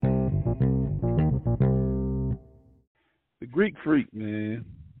Greek Freak, man.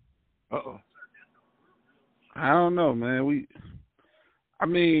 Uh-oh. I don't know, man. I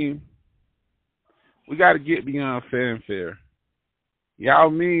mean, we got to get beyond fanfare. Yao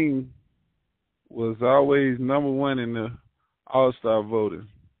Ming was always number one in the All-Star voting.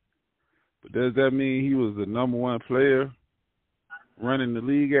 But does that mean he was the number one player running the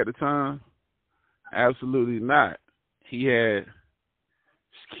league at the time? Absolutely not. He had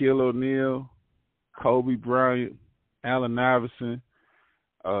Shaquille O'Neal, Kobe Bryant, Allen Iverson,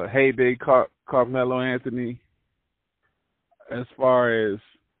 heyday Carmelo Anthony. As far as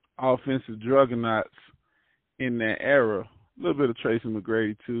offensive juggernauts in that era, a little bit of Tracy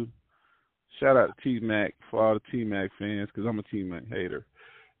McGrady too. Shout out to T-Mac for all the T-Mac fans, because I'm a T-Mac hater.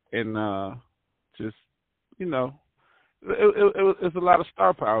 And just, you know, it's a lot of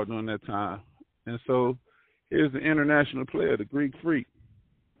star power during that time. And so here's the international player, the Greek Freak.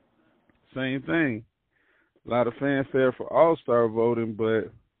 Same thing. A lot of fanfare for all-star voting,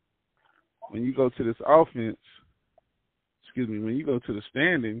 but when you go to this offense, when you go to the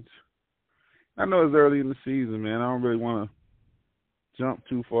standings, I know it's early in the season, man. I don't really want to jump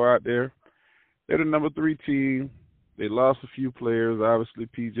too far out there. They're the number 3 team. They lost a few players. Obviously,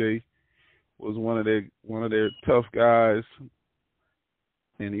 PJ was one of their tough guys,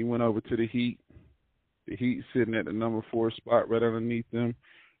 and he went over to the Heat. The Heat sitting at the number 4 spot right underneath them.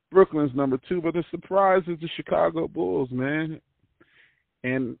 Brooklyn's number 2, but the surprise is the Chicago Bulls, man.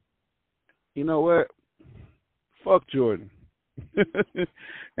 And you know what? Fuck Jordan.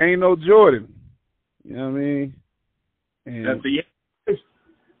 Ain't no Jordan. You know what I mean? And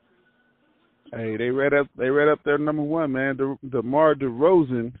hey, they read up their number 1, man. DeMar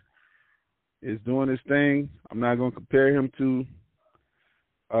DeRozan is doing his thing. I'm not gonna compare him to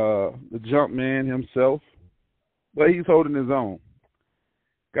the jump man himself, but he's holding his own.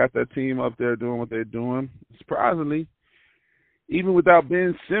 Got that team up there doing what they're doing. Surprisingly, even without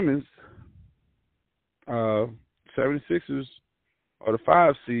Ben Simmons, 76ers are the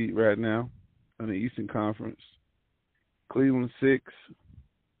 5 seed right now in the Eastern Conference. Cleveland 6,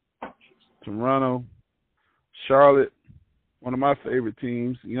 Toronto, Charlotte, one of my favorite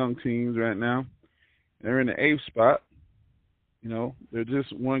teams, young teams right now. They're in the 8th spot. You know, they're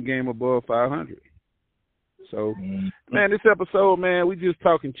just one game above 500. So, man, this episode, man, we just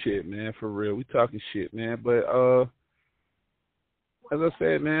talking shit, man, for real. We talking shit, man. But as I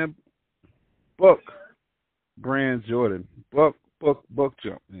said, man, Buck Brand Jordan, Buck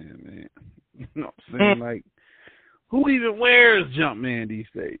Jump man. You know what I'm saying? Like, who even wears Jumpman these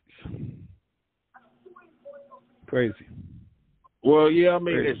days? Crazy. Well, yeah, I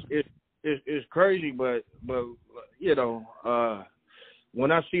mean, it's crazy, but you know, when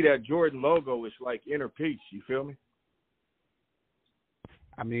I see that Jordan logo, it's like inner peace. You feel me?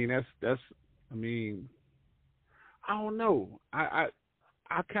 I mean, that's. I mean, I don't know. I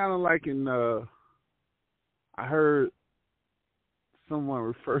kind of like in. I heard someone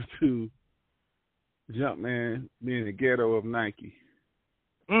refer to Jumpman being the ghetto of Nike.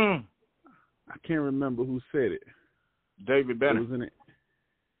 I can't remember who said it. David Benner. It was in it.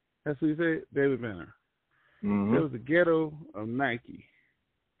 That's who he said? David Benner. Mm-hmm. It was the ghetto of Nike.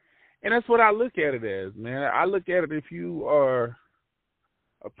 And that's what I look at it as, man. I look at it, if you are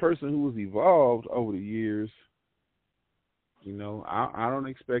a person who has evolved over the years, you know, I don't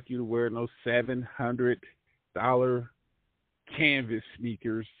expect you to wear no $700 canvas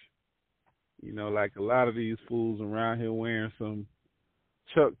sneakers. You know, like a lot of these fools around here wearing some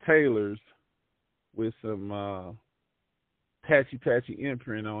Chuck Taylors with some patchy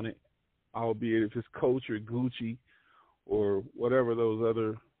imprint on it, albeit if it's Coach or Gucci or whatever those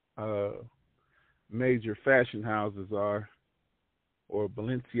other major fashion houses are, or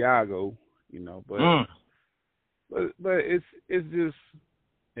Balenciaga, you know, but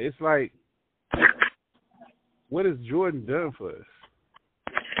it's like, what has Jordan done for us?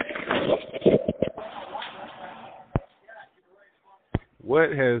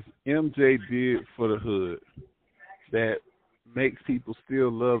 What has MJ did for the hood that makes people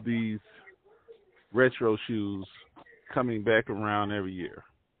still love these retro shoes coming back around every year?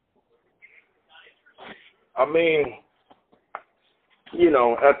 I mean, you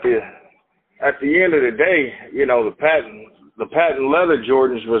know, at the end of the day, you know, the patent leather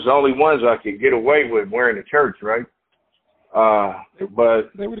Jordans was the only ones I could get away with wearing to church, right?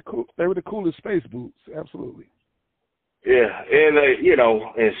 But they were the coolest space boots, absolutely. Yeah, and you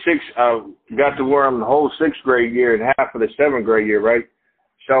know, in I got to wear them the whole 6th grade year and half of the 7th grade year, right?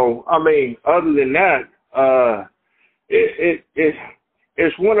 So I mean, other than that,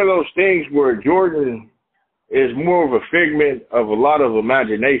 it's one of those things where Jordan is more of a figment of a lot of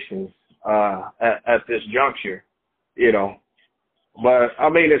imaginations at this juncture. you know. But I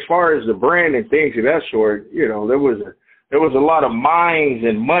mean, as far as the brand and things of that sort, you know, there was a lot of minds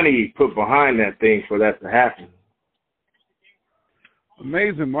and money put behind that thing for that to happen.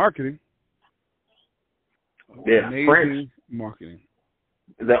 Amazing marketing. Yeah, Amazing Prince, marketing.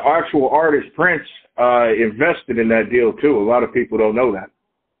 the actual artist Prince, invested in that deal too. A lot of people don't know that.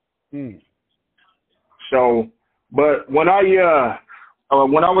 Mm. So, but when I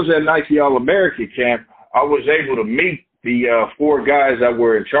was at Nike All American camp, I was able to meet the 4 guys that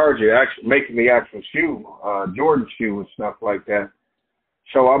were in charge of actually making the actual shoe, Jordan shoe and stuff like that.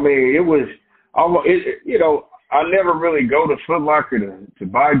 So I mean, you know, I never really go to Foot Locker to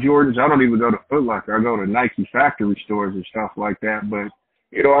buy Jordans. I don't even go to Foot Locker. I go to Nike factory stores and stuff like that. But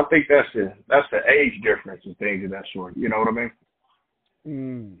you know, I think that's the age difference and things of that sort. You know what I mean?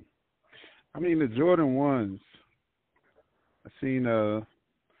 Mm. I mean, the Jordan 1s, I seen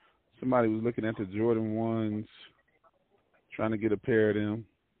somebody was looking at the Jordan 1s, trying to get a pair of them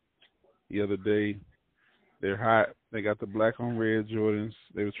the other day. They're hot. They got the black on red Jordans.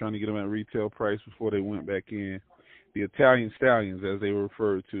 They were trying to get them at retail price before they went back in. The Italian Stallions, as they were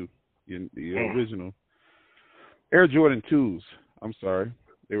referred to, in the original. Air Jordan 2s. I'm sorry.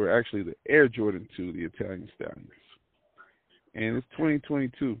 They were actually the Air Jordan 2, the Italian Stallions. And it's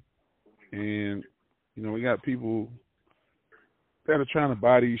 2022. And, you know, we got people that are trying to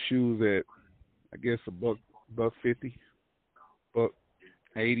buy these shoes at, I guess, $150,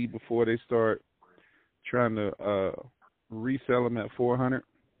 $180 before they start trying to resell them at $400,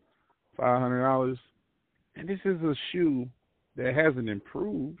 $500. And this is a shoe that hasn't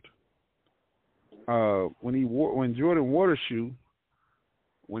improved. When Jordan wore the shoe,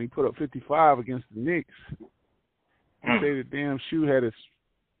 when he put up 55 against the Knicks, he said the damn shoe had his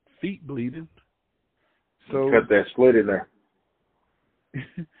feet bleeding. So cut that split in there.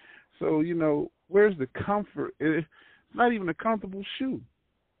 So, you know, where's the comfort? It's not even a comfortable shoe.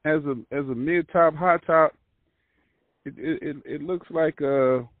 As a mid top, high top, it looks like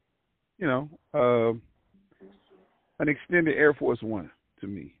an extended Air Force One to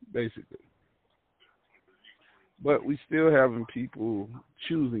me, basically. But we still having people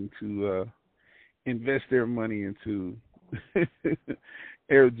choosing to invest their money into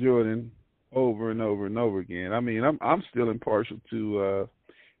Air Jordan over and over and over again. I mean, I'm still impartial to.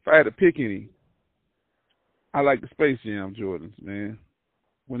 If I had to pick any, I like the Space Jam Jordans, man.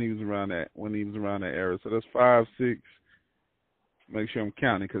 When he was around that era, so that's 5, 6. Make sure I'm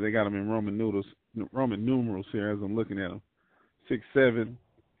counting because they got them in Roman numerals here as I'm looking at them. 6, 7.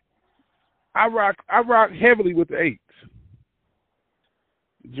 I rock heavily with the 8s.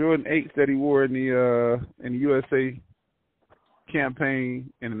 Jordan 8s that he wore in the USA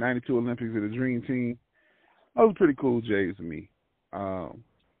campaign in the '92 Olympics of the Dream Team. Those were pretty cool J's to me.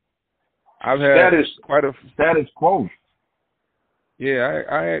 I've had status quo. Yeah,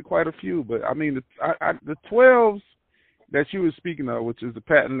 I had quite a few, but I mean the 12s that you were speaking of, which is the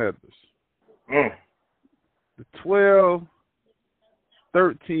patent leathers. The 12,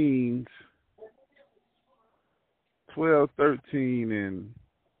 13s, 12, 13, and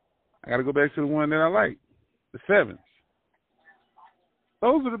I got to go back to the one that I like, the 7s.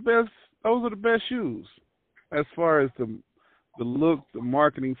 Those are the best shoes as far as the look, the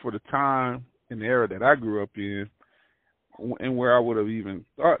marketing for the time and the era that I grew up in, and where I would have even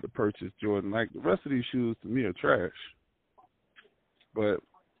thought to purchase Jordan. Like the rest of these shoes to me are trash. But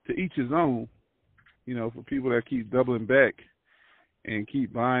to each his own. You know, for people that keep doubling back and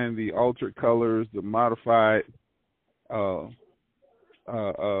keep buying the altered colors, the modified size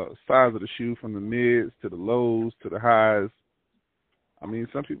of the shoe from the mids to the lows to the highs. I mean,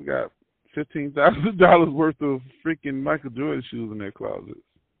 some people got $15,000 worth of freaking Michael Jordan shoes in their closets.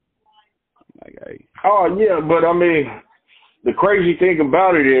 Like, hey. Oh yeah, but I mean, the crazy thing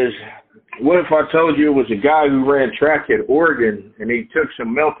about it is, what if I told you it was a guy who ran track at Oregon and he took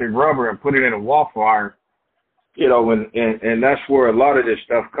some melted rubber and put it in a waffle iron, you know, and that's where a lot of this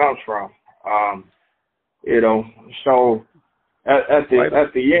stuff comes from. You know, so at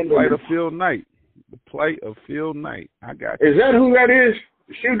the end of Phil Knight. The plight of Phil Knight. I got you. Is that who that is?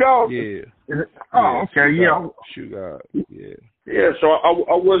 Shoe Dog? Yeah. Oh, okay, yeah. Shoe Dog, yeah. Yeah, so I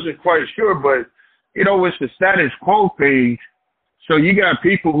wasn't quite sure, but, you know, it's the status quo page. So you got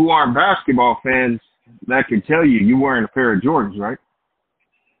people who aren't basketball fans that can tell you wearing a pair of Jordans, right?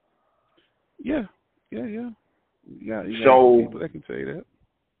 Yeah. You got people that can tell you that.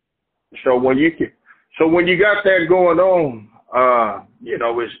 So when you got that going on, you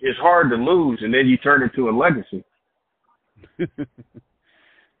know, it's hard to lose, and then you turn it into a legacy.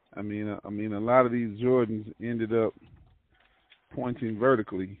 I mean, a lot of these Jordans ended up pointing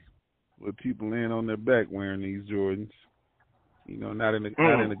vertically with people laying on their back wearing these Jordans. You know, not in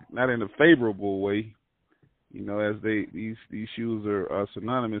a favorable way. You know, as these shoes are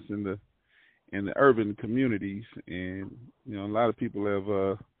synonymous in the urban communities, and you know, a lot of people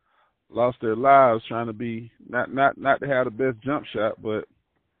have lost their lives trying to be not to have the best jump shot, but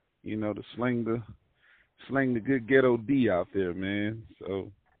you know, to sling the good ghetto D out there, man.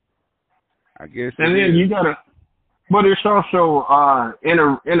 So I guess. And then you gotta, but it's also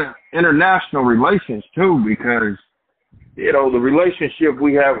international relations too, because you know the relationship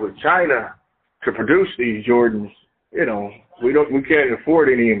we have with China to produce these Jordans. You know, we can't afford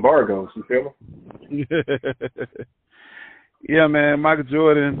any embargoes. You feel me? Yeah, man, Michael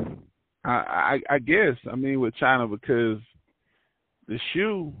Jordan. I guess, I mean, with China, because the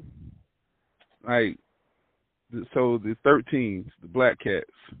shoe, like, so the 13s, the Black Cats,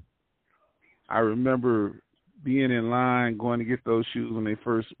 I remember being in line going to get those shoes when they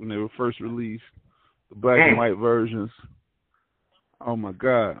were first released, the black and white versions. Oh my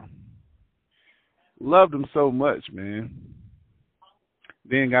God, loved them so much, man.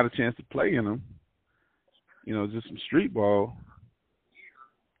 Then got a chance to play in them, you know, just some street ball.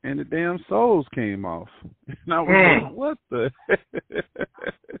 And the damn soles came off. And I was like, what the?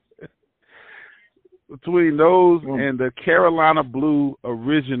 Between those and the Carolina Blue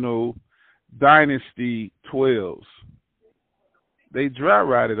original Dynasty 12s, they dry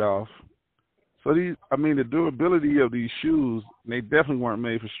rotted off. So the durability of these shoes, they definitely weren't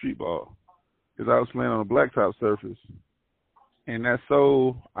made for street ball. Because I was playing on a blacktop surface. And that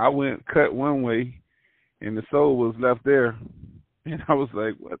sole, I went cut one way, and the sole was left there. And I was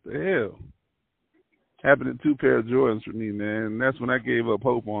like, what the hell? Happened to 2 pair of Jordans for me, man. And that's when I gave up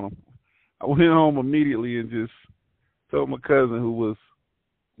hope on them. I went home immediately and just told my cousin, who was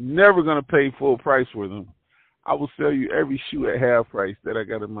never going to pay full price for them, I will sell you every shoe at half price that I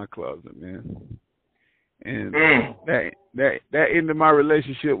got in my closet, man. And that ended my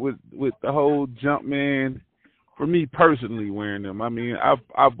relationship with the whole Jumpman, for me personally, wearing them. I mean,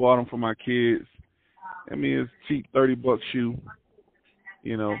 I bought them for my kids. I mean, it's cheap, $30 shoe,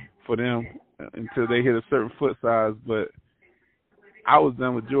 you know, for them until they hit a certain foot size. But I was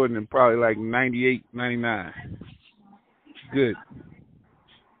done with Jordan in probably like 98, 99. Good.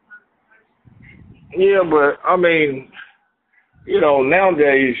 Yeah, but I mean, you know,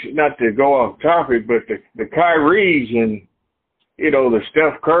 nowadays, not to go off topic, but the Kyries and, you know, the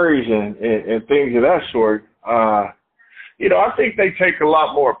Steph Currys and things of that sort, you know, I think they take a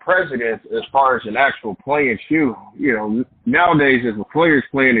lot more precedence as far as an actual playing shoe. You know, nowadays, if a player's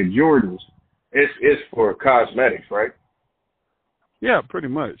playing in Jordans, it's for cosmetics, right? Yeah, pretty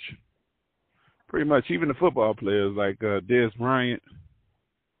much. Pretty much. Even the football players like Dez Bryant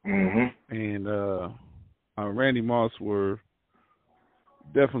and Randy Moss were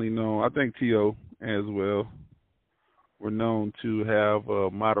definitely known. I think T.O. as well were known to have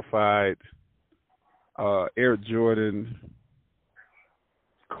modified Air Jordan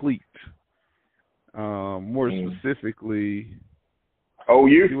cleat. More specifically,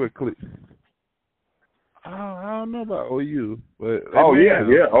 OU? I don't know about OU, but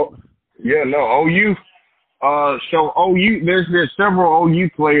OU. So OU, there's several OU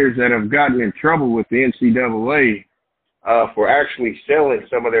players that have gotten in trouble with the NCAA for actually selling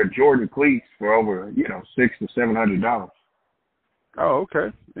some of their Jordan cleats for over, you know, $600 to $700. Oh,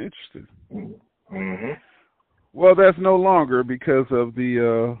 okay, interesting. Mm-hmm. Well, that's no longer because of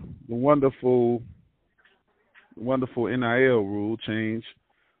the wonderful NIL rule change.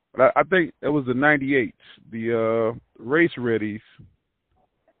 But I think it was the 98s, the Race Readies,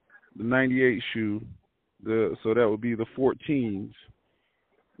 the 98 shoe. So that would be the 14s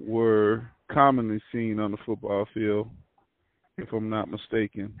were commonly seen on the football field, if I'm not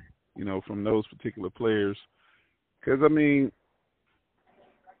mistaken, you know, from those particular players. Because, I mean,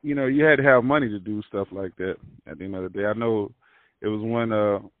 you know, you had to have money to do stuff like that at the end of the day. I know it was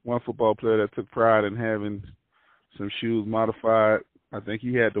one football player that took pride in having some shoes modified. I think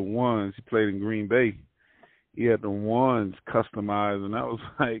he had the ones. He played in Green Bay. He had the ones customized, and I was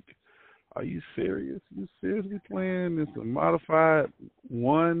like, are you serious? You seriously playing this modified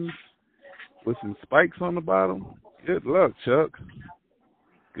ones with some spikes on the bottom? Good luck, Chuck.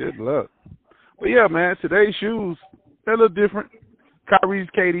 Good luck. But, yeah, man, today's shoes, they're a little different. Kyrie's,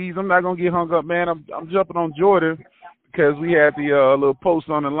 KD's, I'm not going to get hung up, man. I'm jumping on Jordan because we had the little post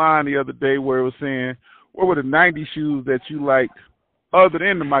on the line the other day where it was saying, what were the 90 shoes that you liked other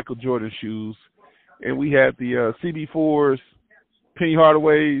than the Michael Jordan shoes? And we had the CB4s, Penny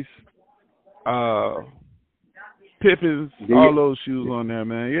Hardaways, Pippins, all those shoes on there,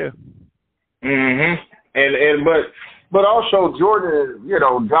 man. Yeah. Mhm. But but also Jordan, you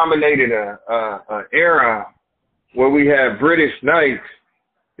know, dominated a era where we had British Knights.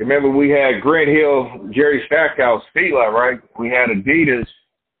 Remember, we had Grant Hill, Jerry Stackhouse, Fila, right? We had Adidas.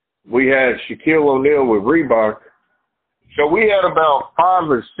 We had Shaquille O'Neal with Reebok. So we had about 5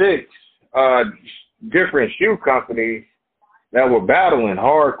 or 6 different shoe companies that were battling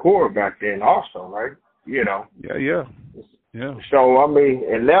hardcore back then also, right? You know. Yeah. So, I mean,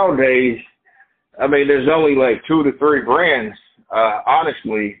 and nowadays, I mean, there's only like 2 to 3 brands,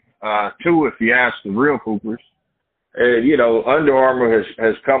 honestly, 2 if you ask the real Coopers. And, you know, Under Armour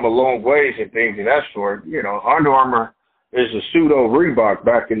has come a long ways and things of that sort. You know, Under Armour is a pseudo Reebok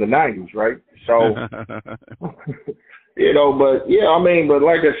back in the 90s, right? So, you know, but, yeah, I mean, but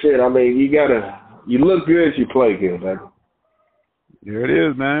like I said, I mean, you look good, you play good, man. There it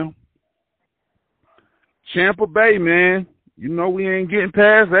is, man. Tampa Bay, man. You know we ain't getting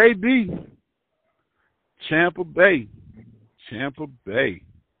past AB. Tampa Bay.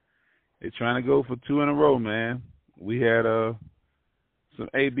 They're trying to go for 2 in a row, man. We had some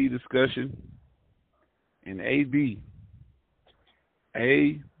AB discussion. And AB,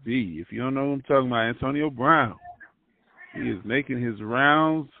 if you don't know who I'm talking about, Antonio Brown. He is making his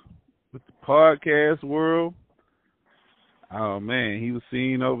rounds with the podcast world. Oh, man, he was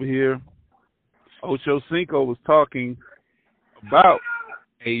seen over here. Ocho Cinco was talking about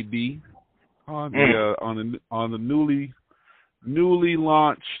AB on the newly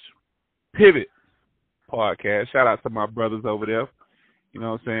launched Pivot podcast. Shout out to my brothers over there. You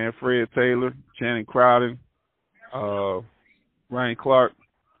know what I'm saying? Fred Taylor, Channing Crowden, Ryan Clark.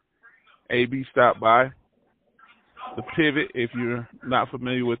 AB stopped by. The Pivot, if you're not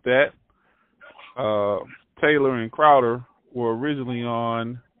familiar with that. Taylor and Crowder were originally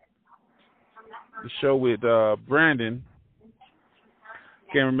on the show with Brandon.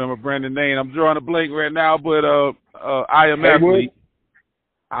 Can't remember Brandon's name. I'm drawing a blank right now, but I Am Athlete.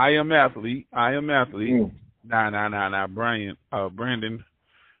 Nah. Brandon,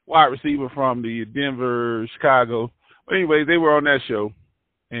 wide receiver from the Denver, Chicago. But anyway, they were on that show,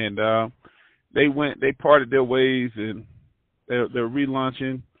 and they parted their ways, and they're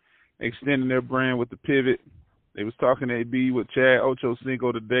relaunching, extending their brand with the Pivot. They was talking to AB with Chad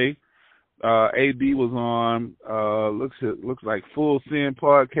Ochocinco today. AB was on looks like Full Send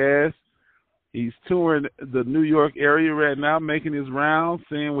podcast. He's touring the New York area right now, making his rounds,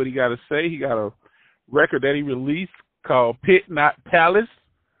 saying what he got to say. He got a record that he released called Pit Not Palace,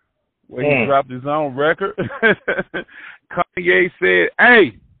 where he dropped his own record. Kanye said,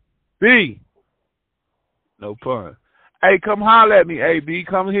 "Hey, B, no pun. Hey, come holler at me, AB.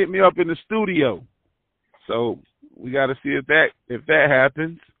 Come hit me up in the studio." So we got to see if that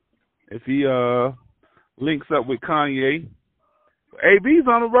happens. If he links up with Kanye. AB's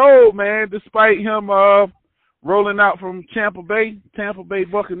on the road, man, despite him rolling out from Tampa Bay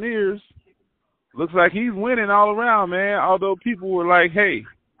Buccaneers. Looks like he's winning all around, man, although people were like, hey,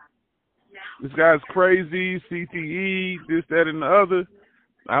 this guy's crazy, CTE, this, that, and the other.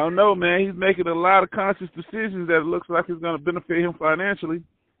 I don't know, man. He's making a lot of conscious decisions that it looks like it's going to benefit him financially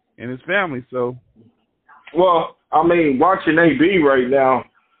and his family. So, well, I mean, watching AB right now,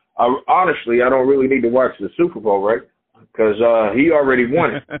 honestly, I don't really need to watch the Super Bowl, right? Because he already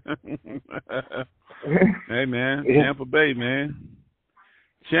won it. Hey, man, Tampa Bay, man.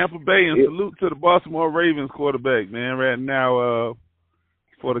 Tampa Bay, and salute to the Baltimore Ravens quarterback, man. Right now,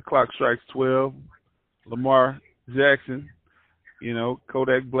 before the clock strikes 12, Lamar Jackson, you know,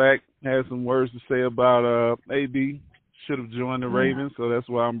 Kodak Black has some words to say about AB. Should have joined the Ravens, so that's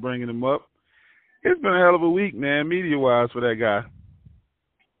why I'm bringing him up. It's been a hell of a week, man, media-wise for that guy.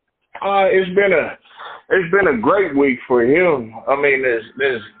 It's been a great week for him. I mean,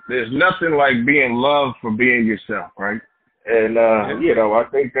 there's nothing like being loved for being yourself, right? And you know, I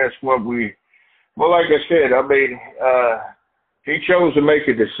think that's what well, like I said, I mean, he chose to make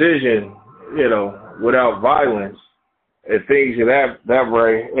a decision, you know, without violence and things of that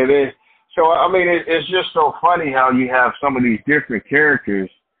way. And then, so I mean, it's just so funny how you have some of these different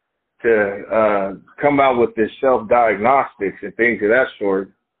characters to come out with this self-diagnostics and things of that sort.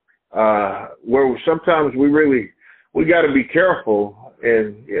 Where sometimes we got to be careful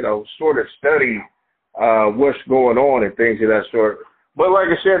and, you know, sort of study what's going on and things of that sort. But like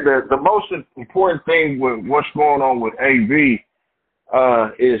I said, the most important thing with what's going on with AV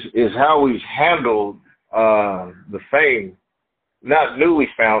is how he's handled the fame, not newly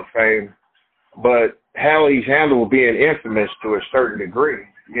found fame, but how he's handled being infamous to a certain degree.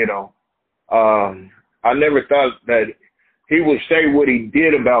 You know, I never thought that he would say what he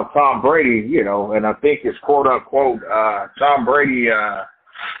did about Tom Brady, you know, and I think it's quote unquote Tom Brady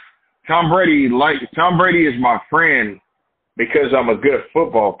is my friend, because I'm a good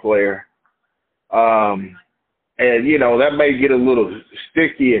football player. And, you know, that may get a little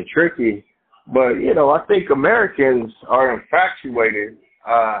sticky and tricky, but, you know, I think Americans are infatuated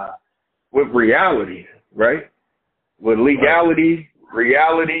with reality, right? With legality,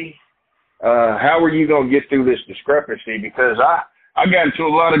 reality. How are you going to get through this discrepancy? Because I got into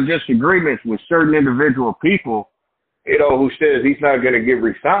a lot of disagreements with certain individual people, you know, who says he's not going to get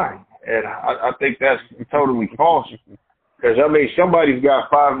re-signed. And I think that's totally false. Because, I mean, somebody's got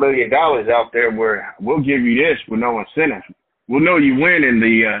 $5 million out there where we'll give you this with no incentive. We'll know you win in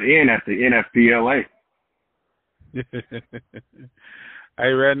the end at the NFPLA.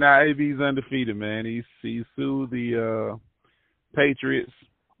 Hey, right now, AB's undefeated, man. He sued the Patriots,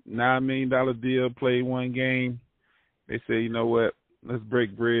 $9 million deal, played one game. They say, you know what, let's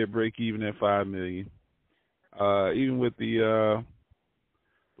break bread, break even at $5 million. Even with the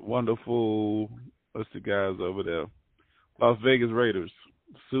wonderful, what's the guys over there? Las Vegas Raiders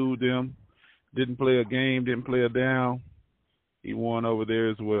sued them, didn't play a game, didn't play a down. He won over there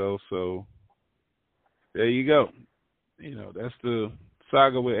as well. So there you go. You know, that's the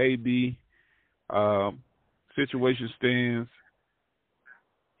saga with AB. Situation stands.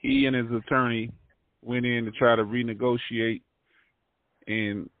 He and his attorney went in to try to renegotiate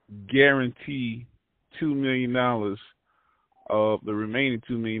and guarantee $2 million of the remaining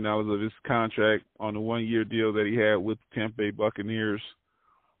 $2 million of his contract on the 1-year deal that he had with the Tampa Bay Buccaneers,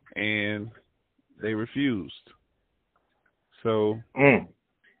 and they refused. So,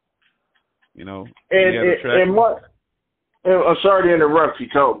 you know, and I'm sorry to interrupt you,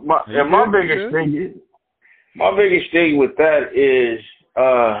 Toby. My biggest thing with that is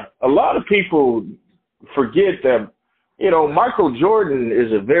a lot of people forget that, you know, Michael Jordan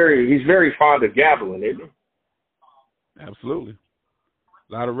is he's very fond of gambling, isn't he? Absolutely.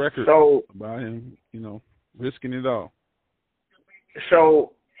 A lot of records about him, you know, risking it all.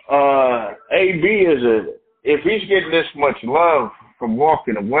 So, AB if he's getting this much love from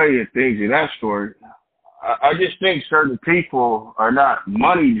walking away and things of that sort, I just think certain people are not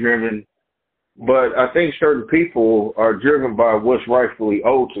money driven, but I think certain people are driven by what's rightfully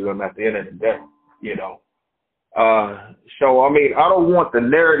owed to them at the end of the day, you know. So, I mean, I don't want the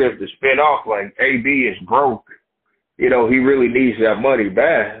narrative to spin off like AB is broke. You know, he really needs that money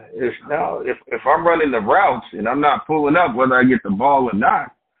bad. If I'm running the routes and I'm not pulling up whether I get the ball or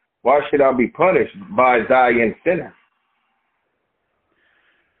not, why should I be punished by Zion Center?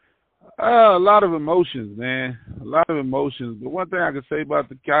 A lot of emotions, man. A lot of emotions. But one thing I can say about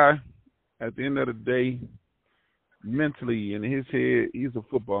the guy, at the end of the day, mentally in his head, he's a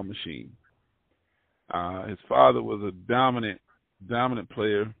football machine. His father was a dominant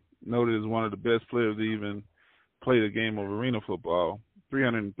player, noted as one of the best players to even play the game of arena football.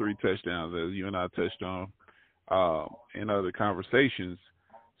 303 touchdowns, as you and I touched on in other conversations.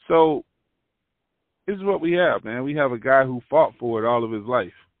 So this is what we have, man. We have a guy who fought for it all of his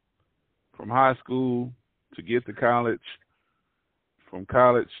life, from high school to get to college, from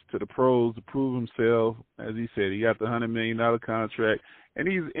college to the pros to prove himself. As he said, he got the $100 million contract, and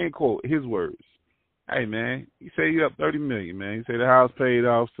he's, in quote, his words, hey, man, he said he up $30 million, man. He said the house paid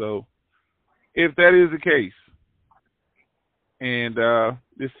off. So if that is the case, and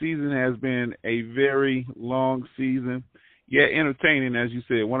this season has been a very long season, yet entertaining, as you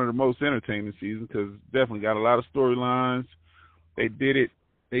said, one of the most entertaining seasons, because definitely got a lot of storylines. They did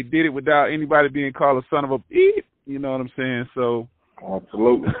it without anybody being called a son of a beep. You know what I'm saying? So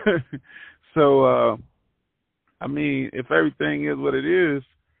absolutely. So I mean, if everything is what it is,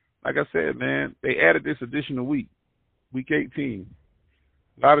 like I said, man, they added this additional week 18.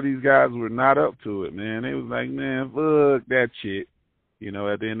 A lot of these guys were not up to it, man. They was like, man, fuck that shit, you know,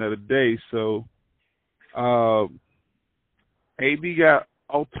 at the end of the day. So AB got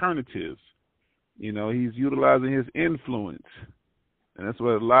alternatives. You know, he's utilizing his influence. And that's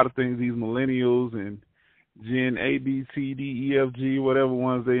what a lot of things these millennials and Gen A, B, C, D, E, F, G, whatever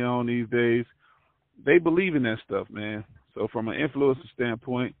ones they own these days, they believe in that stuff, man. So from an influencer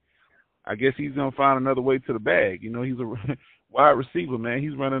standpoint, I guess he's going to find another way to the bag. You know, he's a wide receiver, man.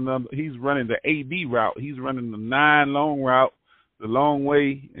 He's running the AB route. He's running the 9 long route, the long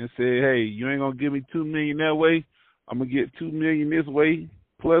way, and said, hey, you ain't going to give me $2 million that way. I'm going to get $2 million this way,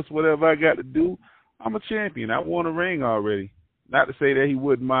 plus whatever I got to do. I'm a champion. I won a ring already. Not to say that he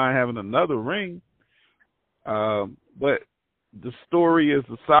wouldn't mind having another ring, but the story is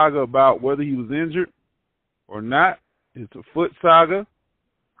the saga about whether he was injured or not. It's a foot saga.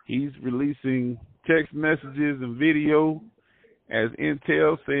 He's releasing text messages and video as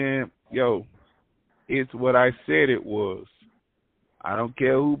intel saying, yo, it's what I said it was. I don't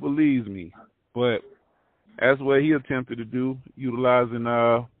care who believes me, but That's what he attempted to do, utilizing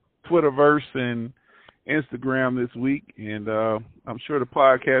Twitterverse and Instagram this week. And I'm sure the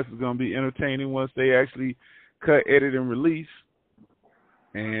podcast is going to be entertaining once they actually cut, edit, and release.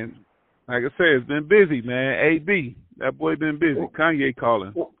 And like I said, it's been busy, man. AB, that boy been busy. Kanye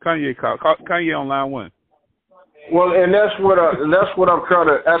calling. Kanye on line one. Well, and that's what I'm trying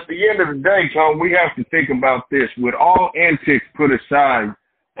to. At the end of the day, Tom, we have to think about this. With all antics put aside,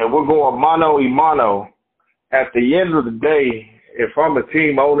 and we're going mano a mano. At the end of the day, if I'm a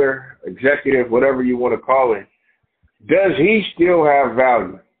team owner, executive, whatever you want to call it, does he still have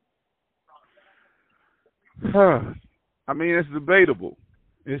value? I mean, it's debatable.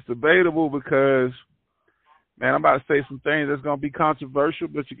 It's debatable because, man, I'm about to say some things that's going to be controversial,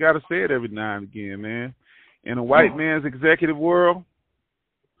 but you got to say it every now and again, man. In a white man's executive world,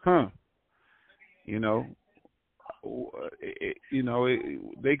 they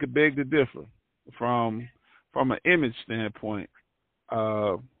could beg to differ from an image standpoint.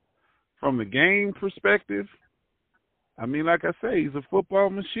 From the game perspective, I mean, like I say, he's a football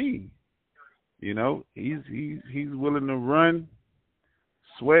machine. You know, he's willing to run,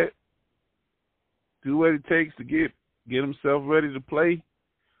 sweat, do what it takes to get himself ready to play.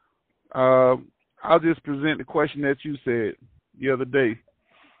 I'll just present the question that you said the other day.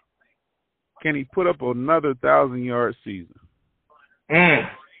 Can he put up another 1,000-yard season?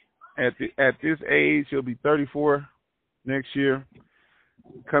 At this age, he'll be 34 next year,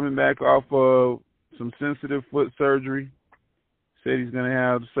 coming back off of some sensitive foot surgery. Said he's going to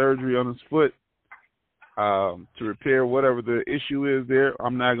have surgery on his foot to repair whatever the issue is there.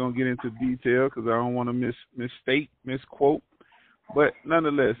 I'm not going to get into detail because I don't want to misquote. But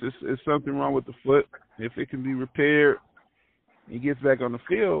nonetheless, it's something wrong with the foot. If it can be repaired, he gets back on the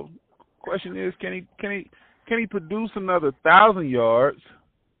field. Question is, can he produce another 1,000 yards?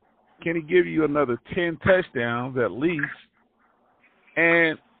 Can he give you another 10 touchdowns at least?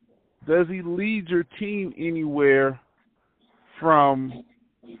 And does he lead your team anywhere from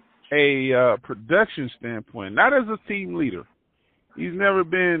a production standpoint? Not as a team leader. He's never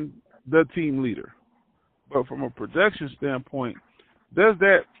been the team leader. But from a production standpoint, does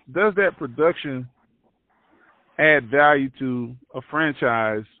that production add value to a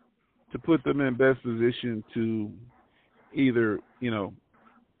franchise to put them in best position to either,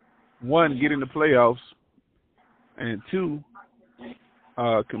 one, get in the playoffs, and two,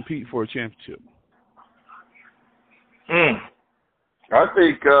 compete for a championship? I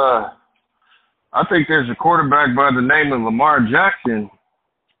think there's a quarterback by the name of Lamar Jackson.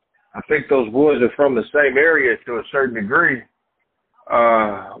 I think those boys are from the same area to a certain degree,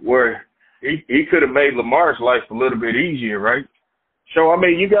 where he could have made Lamar's life a little bit easier, right? So, I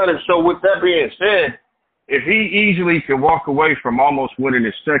mean, so with that being said, if he easily can walk away from almost winning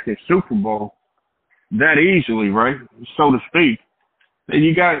his second Super Bowl that easily, right, so to speak, then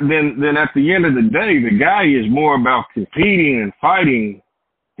at the end of the day, the guy is more about competing and fighting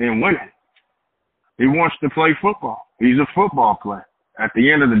than winning. He wants to play football. He's a football player. At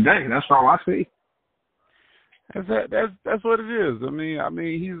the end of the day, that's all I see. That's what it is. I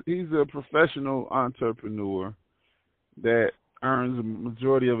mean, he's a professional entrepreneur that earns a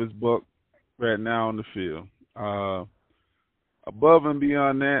majority of his buck right now on the field. Above and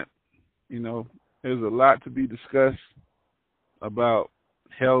beyond that, there's a lot to be discussed about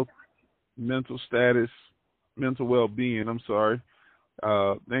health, mental status, mental well-being. Things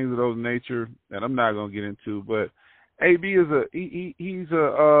of those nature that I'm not going to get into. But AB is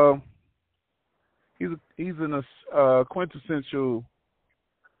he's an quintessential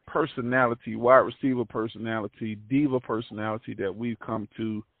personality, wide receiver personality, diva personality that we've come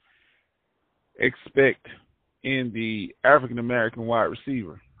to expect in the African American wide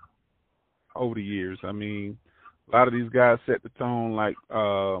receiver over the years. I mean, a lot of these guys set the tone like,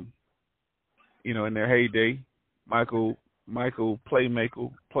 in their heyday. Michael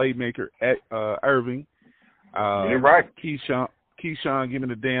Playmaker Irving. You're right. Keyshawn giving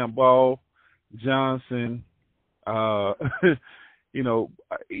the damn ball. Johnson. Not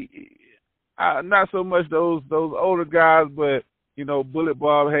so much those older guys, but Bullet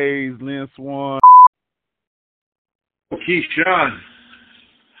Bob Hayes, Lynn Swan. Keyshawn.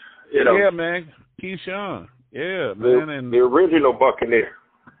 Yeah, man. Keyshawn. Yeah, man. And the original Buccaneer.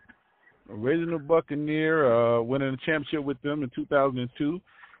 Winning a championship with them in 2002.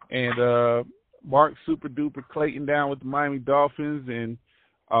 And Mark Super Duper Clayton down with the Miami Dolphins. And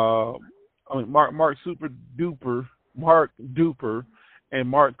Mark Duper and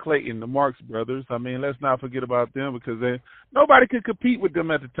Mark Clayton, the Marx brothers. I mean, let's not forget about them because nobody could compete with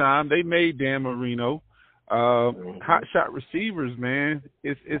them at the time. They made Dan Marino. Hot shot receivers, man.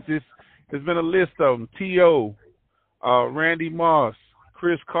 It's just There's been a list of them: T.O., Randy Moss,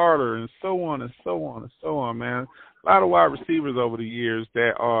 Chris Carter, and so on and so on and so on. Man, a lot of wide receivers over the years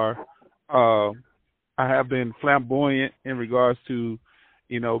that are I have been flamboyant in regards to,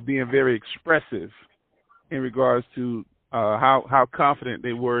 being very expressive in regards to how confident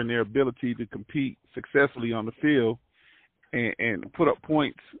they were in their ability to compete successfully on the field and put up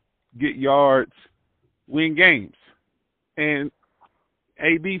points, get yards, win games. And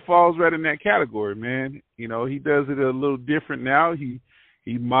AB falls right in that category, man. He does it a little different now. He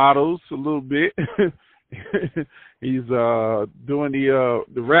models a little bit. He's doing the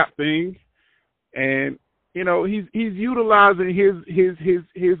rap thing, and he's utilizing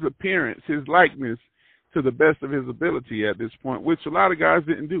his appearance, his likeness, to the best of his ability at this point, which a lot of guys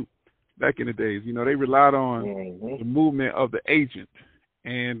didn't do back in the days. They relied on the movement of the agent,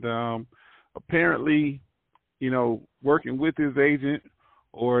 and apparently, working with his agent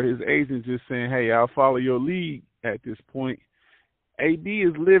or his agent just saying, "Hey, I'll follow your lead." At this point, AB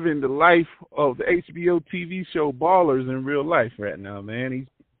is living the life of the HBO TV show Ballers in real life right now, man. He's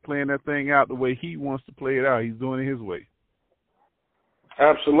playing that thing out the way he wants to play it out. He's doing it his way.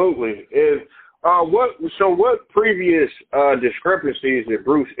 Absolutely. What previous discrepancies did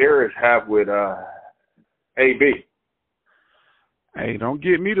Bruce Arians have with AB? Hey, don't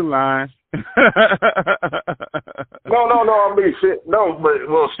get me to line.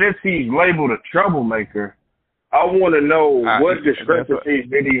 No. Since he's labeled a troublemaker, I want to know what discrepancies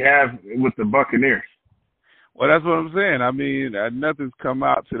did he have with the Buccaneers? Well, that's what I'm saying. I mean, nothing's come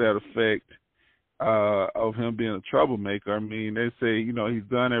out to that effect of him being a troublemaker. I mean, they say, he's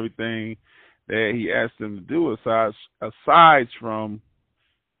done everything that he asked him to do aside from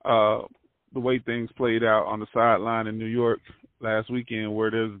the way things played out on the sideline in New York last weekend, where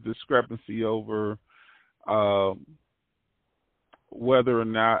there's a discrepancy over whether or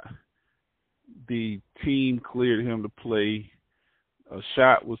not the team cleared him to play. A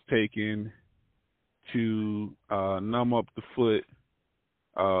shot was taken to numb up the foot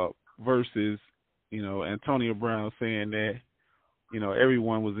versus, Antonio Brown saying that,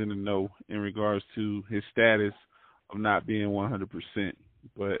 everyone was in the know in regards to his status of not being 100%.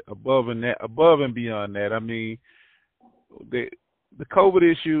 But above and beyond that, I mean, the COVID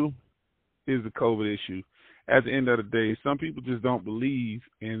issue is the COVID issue. At the end of the day, some people just don't believe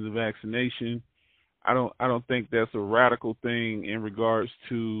in the vaccination. I don't think that's a radical thing in regards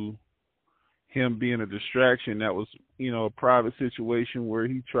to him being a distraction. That was, a private situation where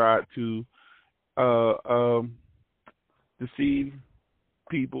he tried to deceive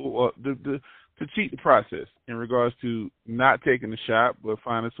people or to cheat the process in regards to not taking the shot, but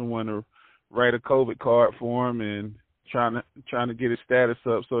finding someone to write a COVID card for him and trying to get his status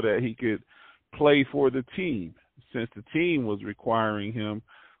up so that he could play for the team, since the team was requiring him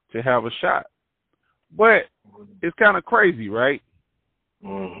to have a shot. But it's kind of crazy, right?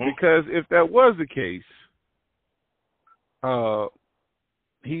 Mm-hmm. Because if that was the case,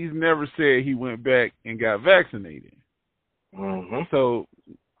 he's never said he went back and got vaccinated. Mm-hmm. So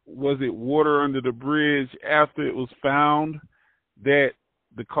was it water under the bridge after it was found that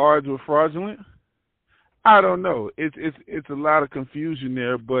the cards were fraudulent? I don't know. It's a lot of confusion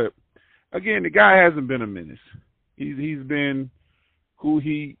there, but again, the guy hasn't been a menace. He's been who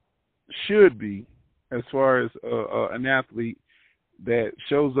he should be as far as an athlete that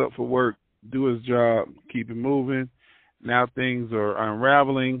shows up for work, do his job, keep it moving. Now things are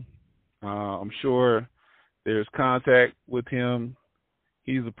unraveling. I'm sure there's contact with him.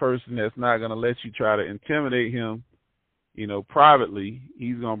 He's a person that's not going to let you try to intimidate him, privately.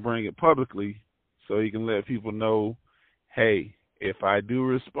 He's going to bring it publicly so he can let people know, hey, if I do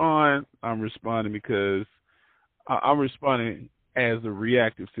respond, I'm responding because I'm responding as a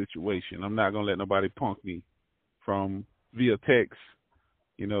reactive situation. I'm not going to let nobody punk me from via text,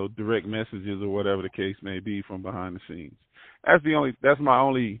 direct messages or whatever the case may be from behind the scenes. That's my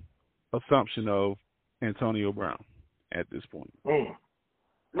only assumption of Antonio Brown at this point.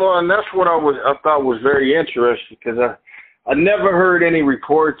 Well, and that's what I thought was very interesting, because I never heard any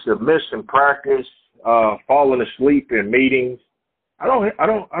reports of missing practice, falling asleep in meetings. I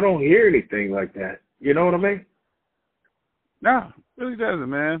don't hear anything like that. You know what I mean? No, it really doesn't,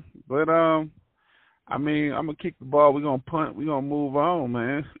 man. But I'm gonna kick the ball. We're gonna punt. We're gonna move on,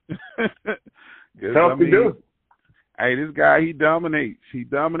 man. Tough to do. Hey, this guy, he dominates. He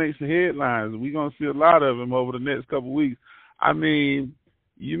dominates the headlines. We're gonna see a lot of him over the next couple of weeks. I mean,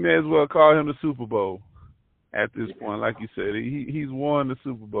 you may as well call him the Super Bowl at this point. Like you said, he's won the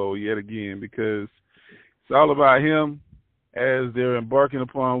Super Bowl yet again, because it's all about him as they're embarking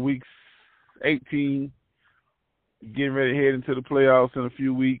upon week 18, getting ready to head into the playoffs in a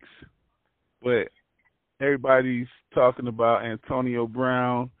few weeks. but everybody's talking about Antonio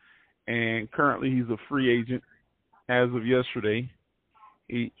Brown, and currently he's a free agent as of yesterday.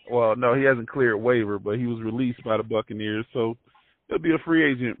 He hasn't cleared waiver, but he was released by the Buccaneers, so he'll be a free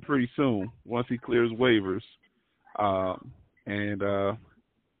agent pretty soon once he clears waivers.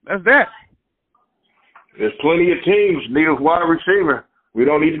 That's that. There's plenty of teams need a wide receiver. We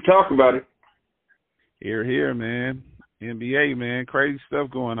don't need to talk about it. Here, man. NBA, man. Crazy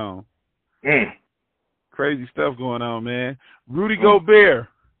stuff going on. Crazy stuff going on, man. Rudy Gobert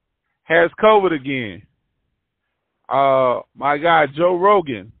has COVID again. My guy, Joe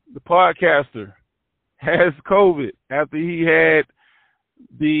Rogan, the podcaster, has COVID after he had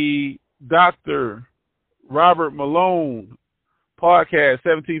the Dr. Robert Malone podcast,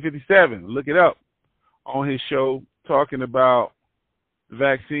 1757. Look it up on his show, talking about the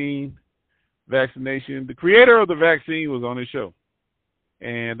vaccination. The creator of the vaccine was on his show.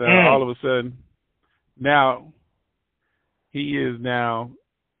 And all of a sudden, now he is now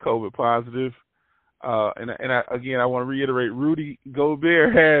COVID positive. And I want to reiterate, Rudy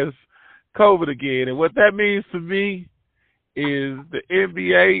Gobert has COVID again. And what that means to me is the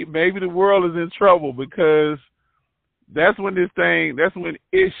NBA, maybe the world is in trouble, because that's when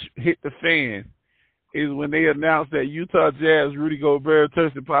ish hit the fan, is when they announced that Utah Jazz Rudy Gobert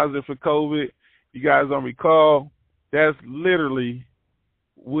tested positive for COVID. You guys don't recall, that's literally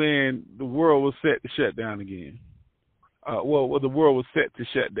when the world was set to shut down again. The world was set to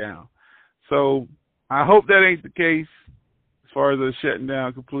shut down. So I hope that ain't the case as far as us shutting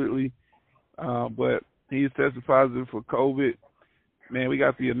down completely. But he's tested positive for COVID. Man, we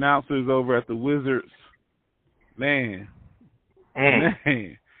got the announcers over at the Wizards. Man.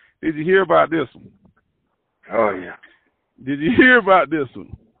 Did you hear about this one? Oh, yeah. Did you hear about this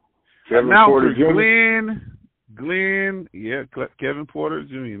one? Kevin Porter Jr. Kevin Porter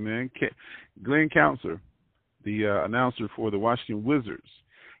Jr., man. Glenn Counselor, the announcer for the Washington Wizards,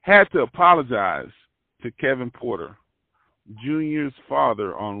 had to apologize to Kevin Porter Jr.'s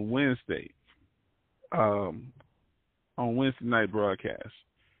father on Wednesday night broadcast,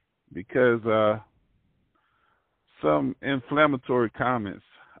 because some inflammatory comments.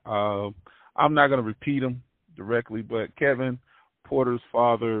 I'm not going to repeat them directly, but Kevin Porter's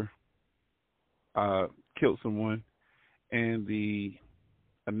father killed someone, and the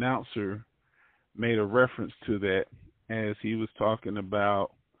announcer made a reference to that as he was talking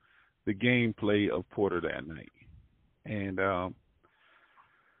about the gameplay of Porter that night. And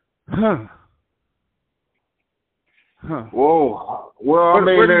Whoa. Well,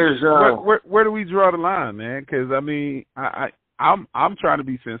 where do we draw the line, man? Because I'm trying to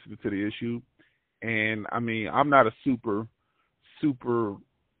be sensitive to the issue, and I'm not a super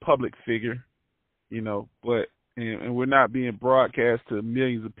public figure, but we're not being broadcast to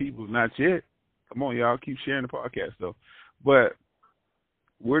millions of people, not yet. Come on, y'all, keep sharing the podcast though. But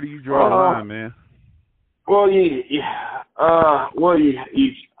where do you draw the line, man? Well, you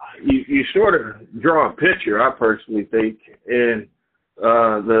sort of draw a picture, I personally think, and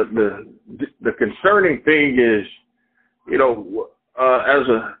the concerning thing is, when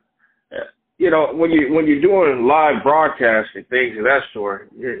you're doing live broadcasting things of that sort,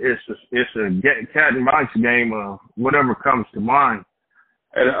 it's a cat and mouse game of whatever comes to mind.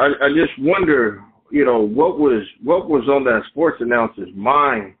 And I just wonder, what was on that sports announcer's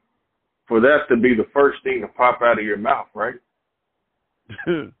mind for that to be the first thing to pop out of your mouth, right?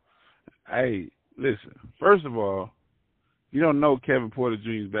 Hey, listen. First of all, you don't know Kevin Porter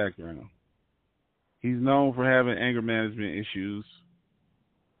Jr.'s background. He's known for having anger management issues.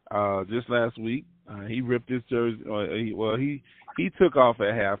 Just last week, he ripped his jersey. He took off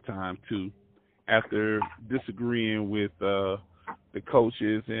at halftime too, after disagreeing with the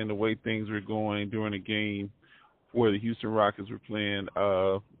coaches and the way things were going during the game where the Houston Rockets were playing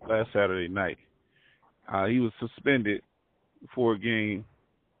last Saturday night. He was suspended for a game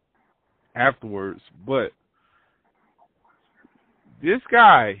afterwards, but this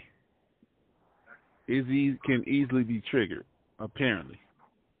guy can easily be triggered, apparently,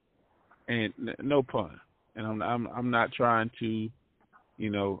 and no pun. And I'm not trying to,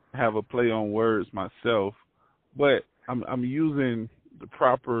 have a play on words myself, but I'm using the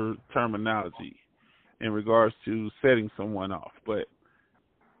proper terminology in regards to setting someone off. But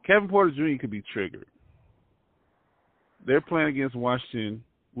Kevin Porter Jr. could be triggered. They're playing against Washington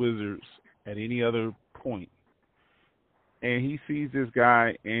Wizards at any other point, and he sees this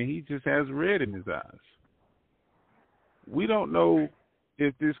guy, and he just has red in his eyes. We don't know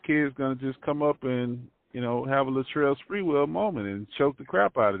if this kid's going to just come up and, have a Latrell Sprewell moment and choke the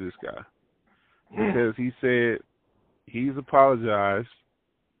crap out of this guy, because he said he's apologized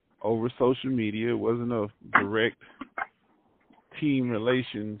over social media. It wasn't a direct team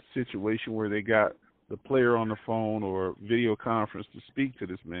relation situation where they got the player on the phone or video conference to speak to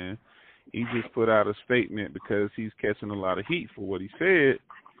this man. He just put out a statement because he's catching a lot of heat for what he said.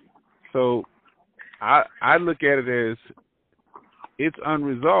 So I look at it as it's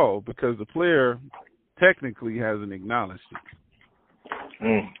unresolved because the player technically hasn't acknowledged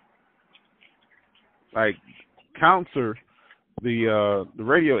it. Like Counselor, the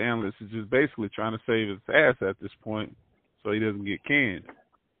radio analyst, is just basically trying to save his ass at this point so he doesn't get canned.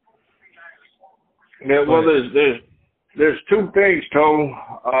 Yeah, well, there's two things, Tom.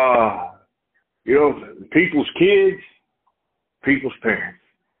 You know, people's kids, people's parents.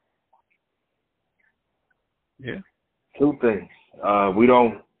 Yeah. Two things. You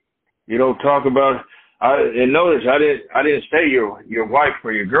don't talk about. And notice I didn't say your wife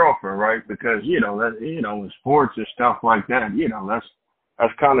or your girlfriend, right? Because that in sports and stuff like that,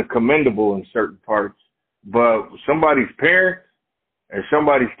 that's kind of commendable in certain parts. But somebody's parents and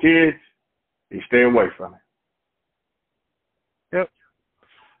somebody's kids, you stay away from it. Yep.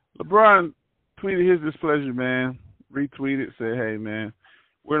 LeBron tweeted his displeasure, man. Retweeted, said, "Hey, man,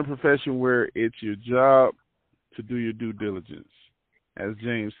 we're in a profession where it's your job to do your due diligence," as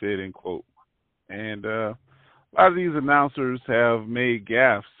James said in quote. And a lot of these announcers have made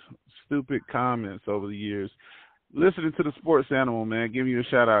gaffes, stupid comments over the years. Listening to the Sports Animal, man, giving you a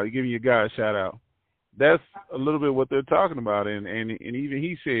shout out, giving your guy a shout out. That's a little bit what they're talking about. And even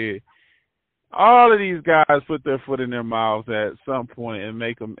he said, all of these guys put their foot in their mouths at some point and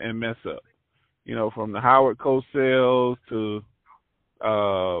make them and mess up. From the Howard Cosell to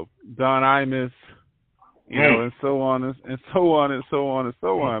Don Imus, and so on and so on and so on and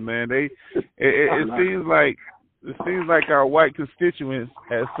so on, man. It seems like our white constituents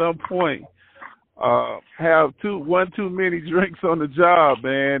at some point have one too many drinks on the job,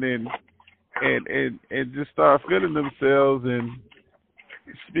 man, and just start feeling themselves and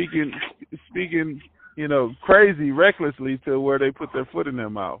speaking, crazy, recklessly to where they put their foot in their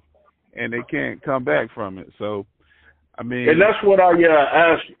mouth and they can't come back from it. So, I mean, and that's what I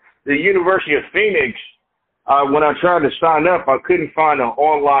asked the University of Phoenix. When I tried to sign up, I couldn't find an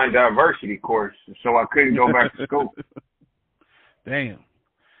online diversity course, so I couldn't go back to school. Damn.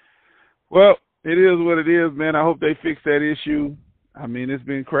 Well, it is what it is, man. I hope they fix that issue. I mean, it's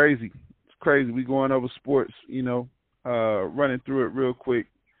been crazy. It's crazy. We going over sports, running through it real quick.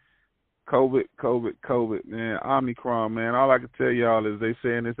 COVID, man. Omicron, man. All I can tell y'all is they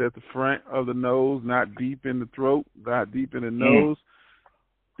saying it's at the front of the nose, not deep in the throat, not deep in the nose.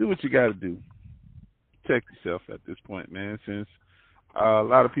 Do what you got to do. Protect yourself at this point, man, since a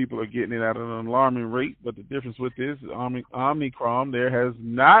lot of people are getting it at an alarming rate. But the difference with this Omicron, there has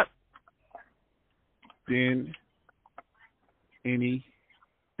not been any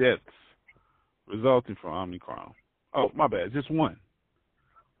deaths resulting from Omicron. Oh, my bad, just one,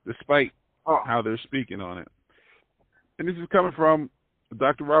 despite how they're speaking on it. And this is coming from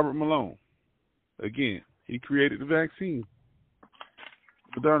Dr. Robert Malone. Again, he created the vaccine,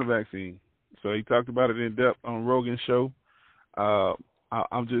 the Moderna vaccine. So he talked about it in depth on Rogan's show.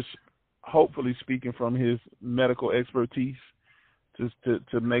 I'm just hopefully speaking from his medical expertise just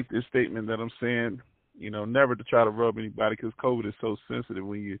to make this statement that I'm saying, never to try to rub anybody because COVID is so sensitive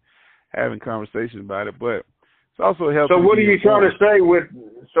when you're having conversations about it. But it's also helpful. So what are you trying to say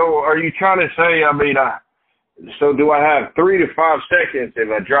so are you trying to say, so do I have 3 to 5 seconds if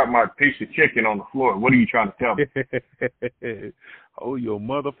I drop my piece of chicken on the floor? What are you trying to tell me? Hold your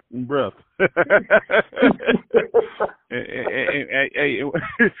motherfucking breath.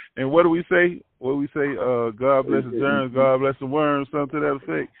 and what do we say? God bless the germs, God bless the worms, something to that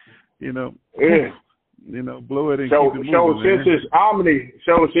effect. Yeah. Blow it and so, keep it moving. So since it's Omni,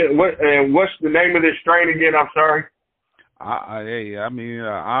 what's the name of this strain again? I'm sorry.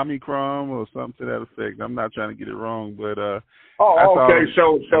 Omicron or something to that effect. I'm not trying to get it wrong, but okay.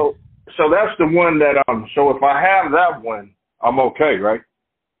 So that's the one that so if I have that one, I'm okay, right?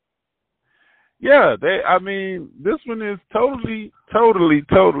 Yeah, this one is totally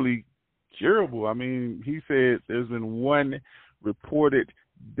curable. I mean, he said there's been one reported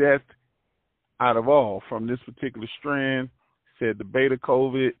death out of all from this particular strand. He said the beta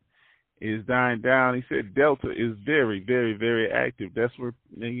COVID is dying down. He said Delta is very, very, very active. That's where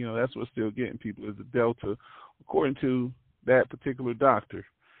that's what's still getting people is the Delta, according to that particular doctor.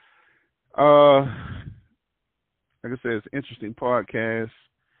 Like I said, it's an interesting podcast,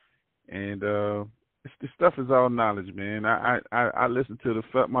 and this stuff is all knowledge, man. I listen to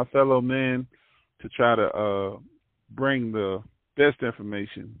my fellow men to try to bring the best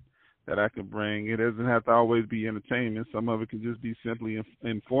information that I can bring. It doesn't have to always be entertainment. Some of it can just be simply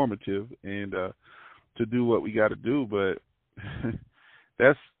informative and to do what we got to do. But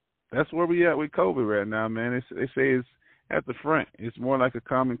that's where we at with COVID right now, man. They say it's at the front. It's more like a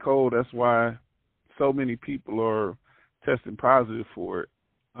common cold. That's why so many people are testing positive for it,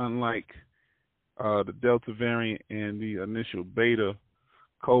 unlike the Delta variant and the initial beta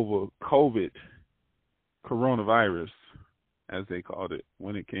COVID coronavirus, as they called it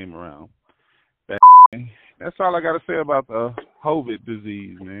when it came around. That's all I got to say about the COVID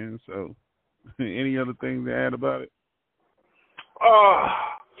disease, man. So, any other thing to add about it?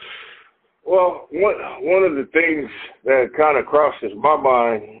 Well, one of the things that kind of crosses my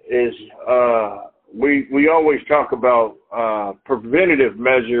mind is we always talk about preventative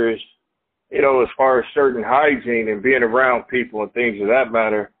measures, you know, as far as certain hygiene and being around people and things of that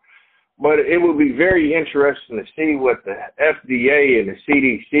matter. But it would be very interesting to see what the FDA and the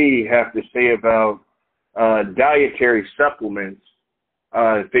CDC have to say about dietary supplements,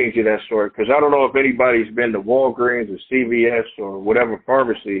 things of that sort. Because I don't know if anybody's been to Walgreens or CVS or whatever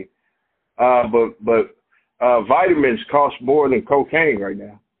pharmacy, but vitamins cost more than cocaine right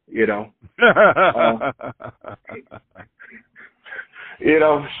now, you know. You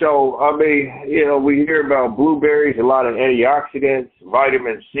know, so, I mean, you know, we hear about blueberries, a lot of antioxidants,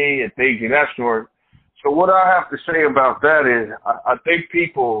 vitamin C, and things of that sort. So what I have to say about that is I think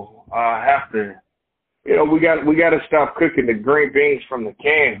people have to, you know, we got to stop cooking the green beans from the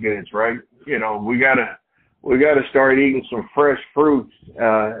canned goods, right? You know, we got to start eating some fresh fruits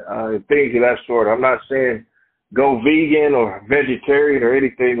and things of that sort. I'm not saying go vegan or vegetarian or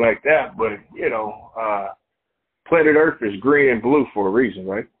anything like that, but, you know, planet Earth is green and blue for a reason,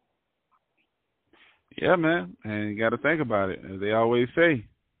 right? Yeah, man. And you got to think about it. As they always say,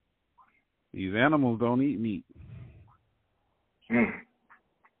 these animals don't eat meat.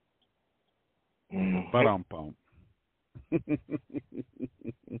 Ba-dum-bum.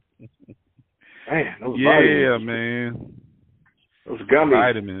 Man, those yeah, vitamins. Man. Those gummies.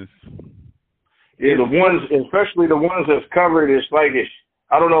 Vitamins. Yeah, the ones, especially the ones that's covered,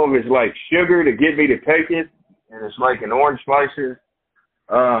 I don't know if it's like sugar to get me to take it, and it's like an orange slicer.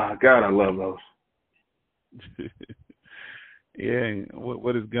 God, I love those. Yeah,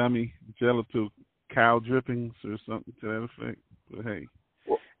 what is gummy? Gelatin cow drippings or something to that effect. But hey,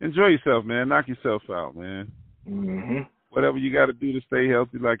 enjoy yourself, man. Knock yourself out, man. Mm-hmm. Whatever you got to do to stay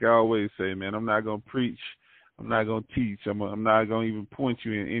healthy, like I always say, man. I'm not gonna preach. I'm not gonna teach. I'm not gonna even point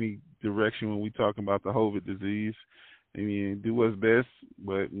you in any direction when we talking about the COVID disease. I mean, do what's best,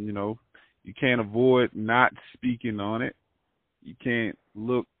 but you know, you can't avoid not speaking on it. You can't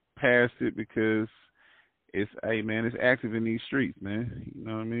look past it because it's, hey man, it's active in these streets, man. You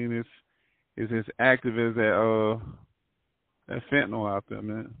know what I mean? It's as active as that fentanyl out there,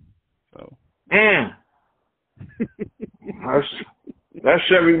 man. So.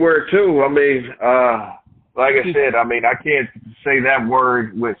 That's everywhere too. I mean, like I said, I mean, I can't say that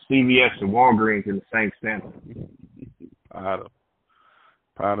word with CVS and Walgreens in the same sentence.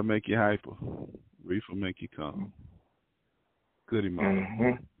 Powder make you hyper. Reefer make you calm. Goody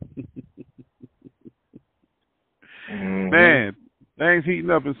mama. Man, things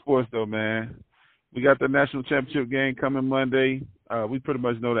heating up in sports though, man. We got the national championship game coming Monday. We pretty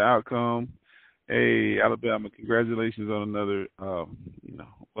much know the outcome. Hey, Alabama, congratulations on another, now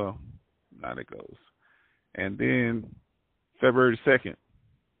it goes. And then February 2nd,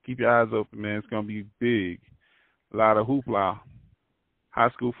 keep your eyes open, man. It's going to be big. A lot of hoopla. High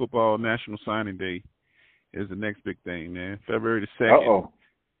school football national signing day is the next big thing, man. February the 2nd.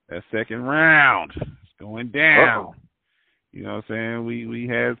 That second round is going down. You know what I'm saying? We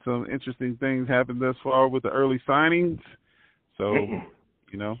had some interesting things happen thus far with the early signings. So,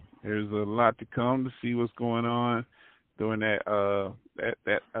 you know, there's a lot to come to see what's going on during that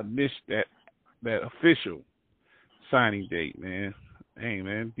official signing date, man. Hey,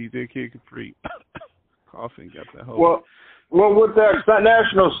 man, DJ Kid Capri. Coughing got that whole. Well, with that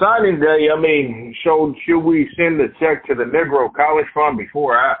National Signing Day, I mean, so should we send the check to the Negro College Fund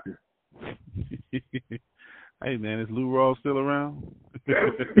before or after? Hey, man, is Lou Rawls still around?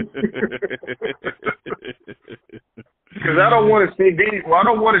 Because I don't want to see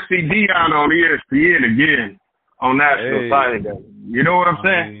Deion on ESPN again on National Signing Day. You know what I'm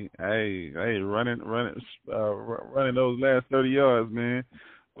saying? Hey, running those last 30 yards, man.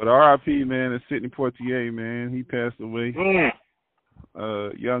 But RIP, man, is Sidney Poitier, man. He passed away.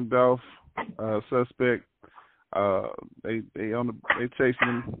 Young Dolph, suspect. They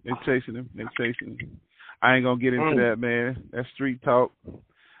chasing him. I ain't gonna get into that, man. That's street talk.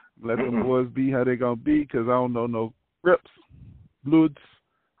 Let them boys be how they gonna be, 'cause I don't know no Crips, Bloods,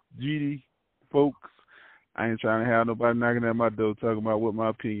 GD folks. I ain't trying to have nobody knocking at my door talking about what my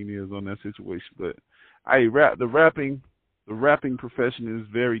opinion is on that situation. But the rapping profession is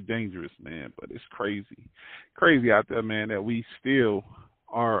very dangerous, man. But it's crazy out there, man, that we still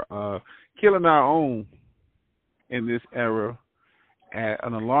are killing our own in this era at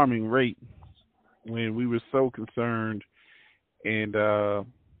an alarming rate when we were so concerned and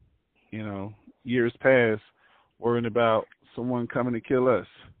years past worrying about someone coming to kill us.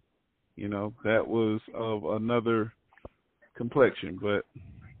 That was of another complexion, but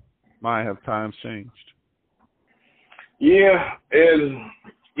might have times changed. Yeah, and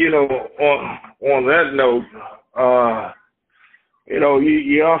on that note,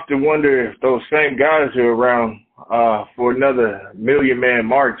 you often wonder if those same guys are around for another Million Man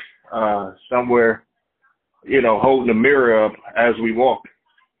March somewhere, holding a mirror up as we walk.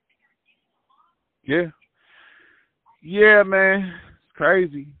 Yeah, man. It's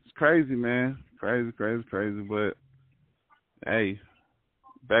crazy. It's crazy, man. Crazy. But hey,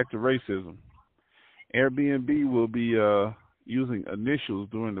 back to racism. Airbnb will be using initials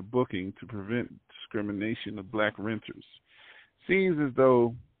during the booking to prevent discrimination of black renters. Seems as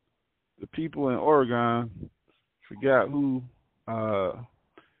though the people in Oregon forgot who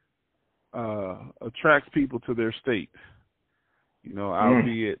attracts people to their state.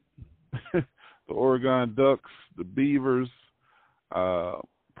 Albeit the Oregon Ducks, the Beavers,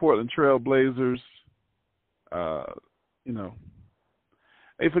 Portland Trail Blazers, they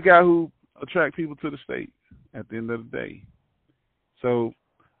forgot who attract people to the state at the end of the day. So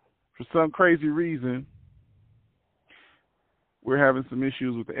for some crazy reason, we're having some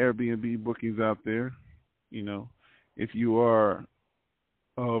issues with the Airbnb bookings out there. If you are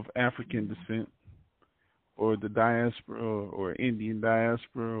of African descent or the diaspora or Indian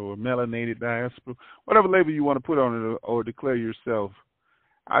diaspora or melanated diaspora, whatever label you want to put on it or declare yourself,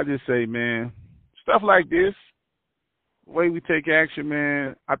 I just say, man, stuff like this, the way we take action,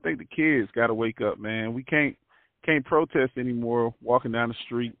 man, I think the kids got to wake up, man. We can't protest anymore walking down the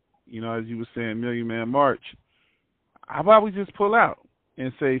street, as you were saying, Million Man March. How about we just pull out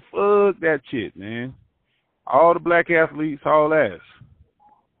and say, fuck that shit, man. All the black athletes, haul ass.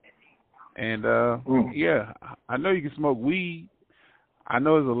 And, yeah, I know you can smoke weed. I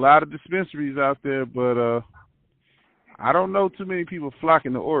know there's a lot of dispensaries out there, but I don't know too many people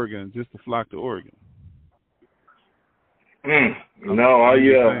flocking to Oregon just to flock to Oregon. No,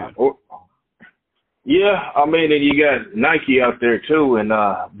 yeah, I mean, and you got Nike out there too, and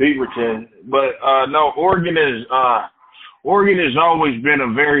Beaverton. But no, Oregon has always been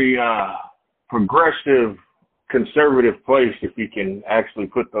a very progressive, conservative place, if you can actually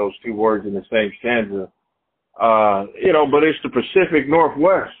put those two words in the same stanza. But it's the Pacific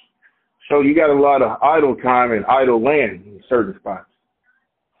Northwest, so you got a lot of idle time and idle land in certain spots.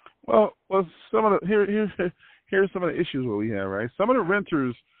 Well, here's some of the issues what we have, right? Some of the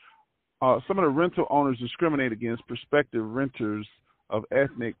rental owners discriminate against prospective renters of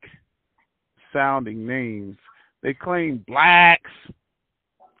ethnic sounding names. They claim blacks.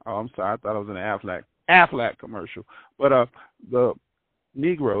 Oh, I'm sorry, I thought I was in an Aflac commercial. But the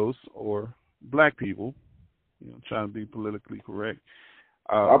Negroes or black people, trying to be politically correct.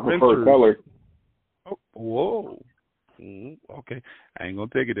 I prefer color. Oh, whoa. Okay, I ain't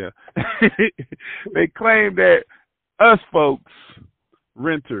gonna take it there. They claim that us folks,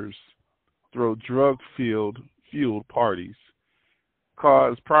 renters, throw drug-fueled parties,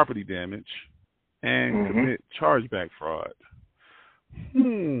 cause property damage, and commit chargeback fraud.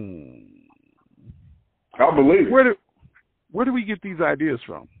 I believe it. Where do we get these ideas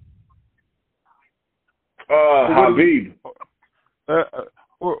from? Habib.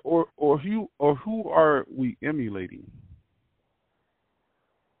 Or who are we emulating?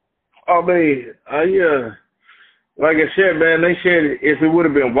 I mean, like I said, man, they said if it would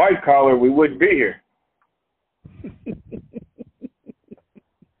have been white collar, we wouldn't be here.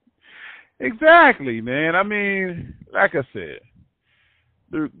 Exactly, man. I mean, like I said,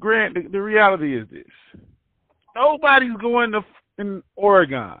 the reality is this: nobody's going to in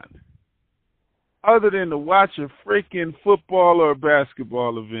Oregon other than to watch a freaking football or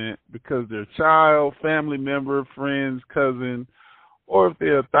basketball event because their child, family member, friends, cousin, or if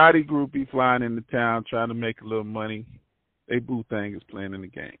they're a thotty groupie flying into town trying to make a little money, they boo thing is playing in the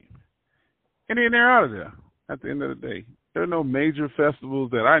game. And then they're out of there at the end of the day. There are no major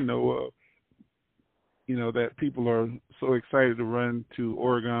festivals that I know of, that people are so excited to run to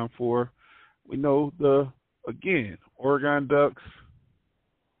Oregon for. We know Oregon Ducks,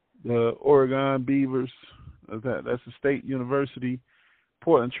 the Oregon Beavers, that's the state university,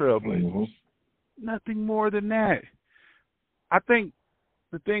 Portland Trail Blazers. Nothing more than that. I think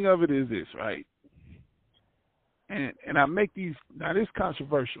the thing of it is this, right? And I make these, now this is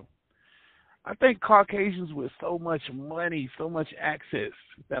controversial. I think Caucasians with so much money, so much access,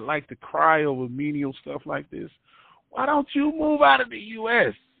 that like to cry over menial stuff like this, why don't you move out of the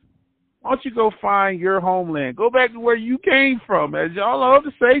U.S.? Why don't you go find your homeland? Go back to where you came from, as y'all love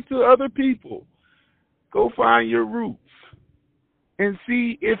to say to other people. Go find your roots and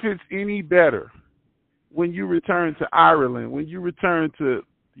see if it's any better when you return to Ireland, when you return to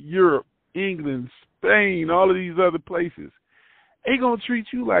Europe, England, Spain, all of these other places. They gonna treat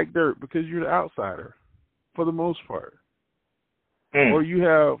you like dirt because you're the outsider, for the most part. Or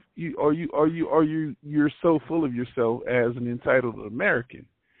you're so full of yourself as an entitled American.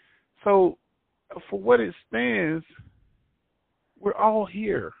 So, for what it stands, we're all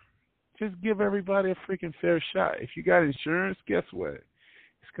here. Just give everybody a freaking fair shot. If you got insurance, guess what?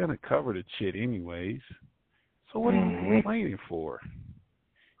 It's gonna cover the shit anyways. So what are you complaining for?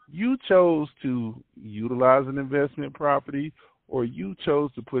 You chose to utilize an investment property, or you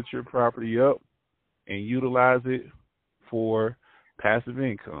chose to put your property up and utilize it for passive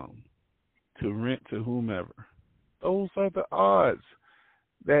income, to rent to whomever. Those are the odds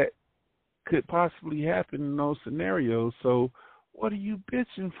that could possibly happen in those scenarios. So what are you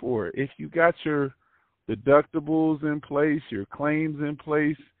bitching for? If you got your deductibles in place, your claims in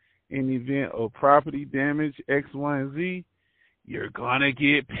place, in the event of property damage, X, Y, and Z, you're going to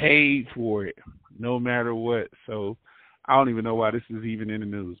get paid for it no matter what. So I don't even know why this is even in the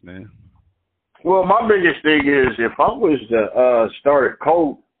news, man. Well, my biggest thing is if I was to start a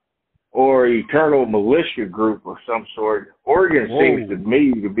cult or eternal militia group of some sort, Oregon seems to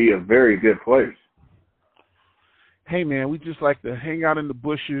me to be a very good place. Hey, man, we just like to hang out in the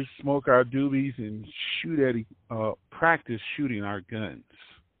bushes, smoke our doobies, and practice shooting our guns.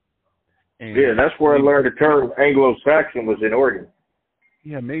 And yeah, that's where I learned the term Anglo-Saxon was in Oregon.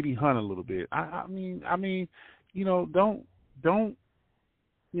 Yeah, maybe hunt a little bit. I mean, don't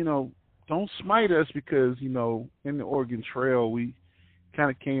smite us because, in the Oregon Trail, we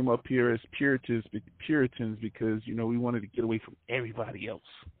kind of came up here as Puritans because, we wanted to get away from everybody else.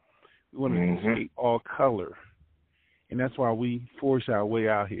 We wanted to escape all color. And that's why we forced our way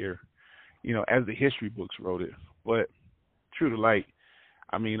out here, as the history books wrote it. But true to light,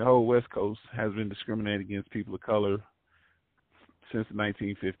 the whole West Coast has been discriminating against people of color since the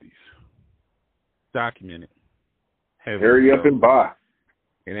 1950s. Documented. Hurry up and buy.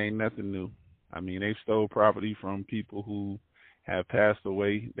 It ain't nothing new. They stole property from people who have passed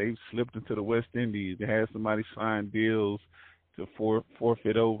away. They've slipped into the West Indies. They had somebody sign deals to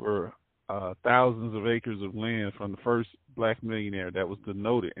forfeit over thousands of acres of land from the first black millionaire. That was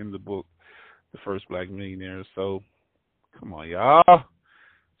denoted in the book, The First Black Millionaire. So, come on, y'all.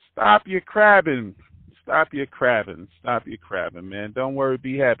 Stop your crabbing. Stop your crabbing, man. Don't worry,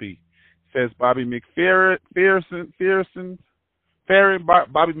 be happy. Says Bobby McFerrin.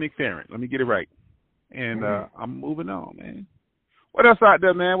 Bobby McFerrin. Let me get it right. And I'm moving on, man. What else out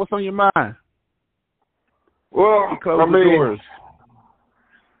there, man? What's on your mind? Well, close the doors.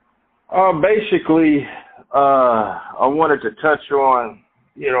 Basically, I wanted to touch on,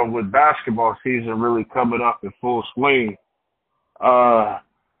 with basketball season really coming up in full swing. I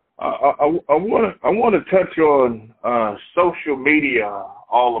want to touch on social media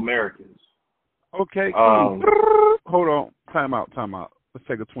All-Americans. Okay, cool. Hold on. Time out. Let's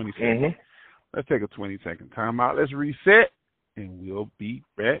take a 20-second. Let's take a 20-second time out. Let's reset, and we'll be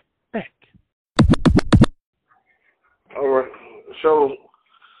right back. All right. So,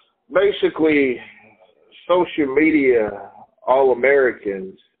 basically, social media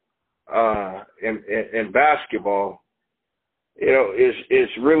All-Americans in basketball, is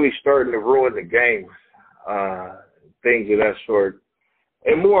really starting to ruin the game, things of that sort.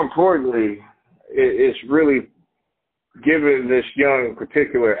 And more importantly, it's really giving this young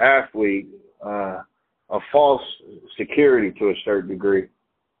particular athlete a false security to a certain degree.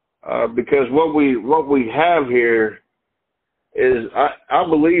 Because what we have here is, I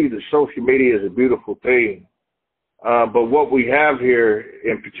believe that social media is a beautiful thing. But what we have here,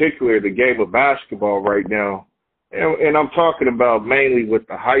 in particular, the game of basketball right now, and I'm talking about mainly with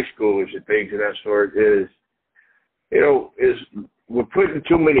the high schoolers and things of that sort, is we're putting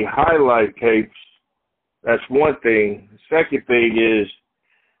too many highlight tapes. That's one thing. The second thing is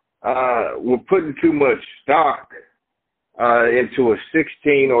we're putting too much stock into a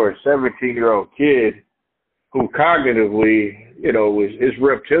 16 or a 17-year-old kid who cognitively, his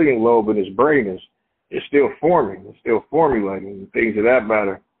reptilian lobe in his brain is still forming. It's still formulating and things of that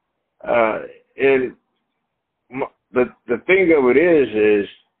matter. And the thing of it is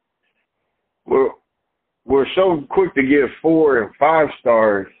we're so quick to give 4 and 5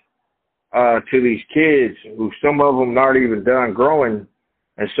 stars to these kids who some of them aren't even done growing,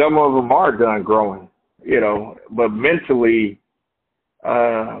 and some of them are done growing, but mentally,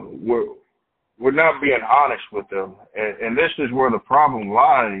 we're not being honest with them. And this is where the problem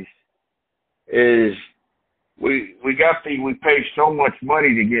lies, is we pay so much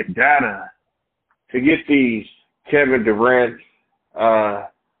money to get data, to get these Kevin Durant,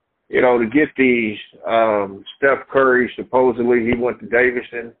 to get these Steph Curry, supposedly he went to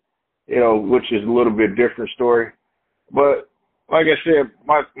Davidson, which is a little bit different story. But like I said,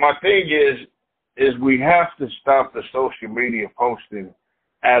 my thing is we have to stop the social media posting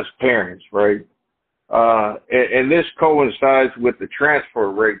as parents, right? And this coincides with the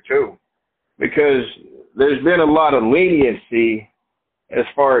transfer rate too, because there's been a lot of leniency as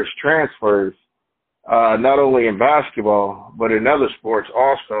far as transfers, not only in basketball, but in other sports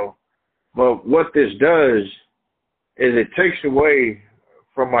also. But what this does is it takes away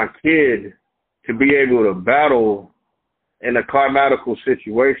from my kid to be able to battle in a climatical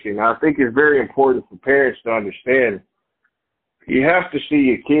situation. I think it's very important for parents to understand you have to see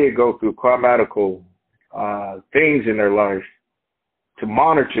your kid go through climatical things in their life to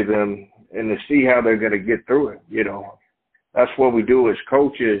monitor them and to see how they're going to get through it. That's what we do as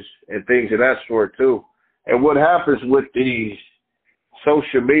coaches and things of that sort too. And what happens with these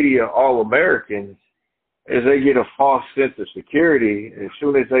social media All-Americans is they get a false sense of security. As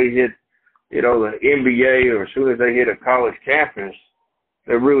soon as they hit, the NBA, or as soon as they hit a college campus,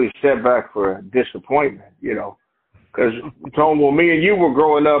 they're really set back for disappointment, Because, Tom, when me and you were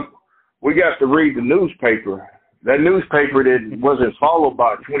growing up, we got to read the newspaper. That newspaper that wasn't followed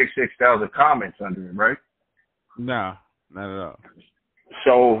by 26,000 comments under it, right? No, not at all.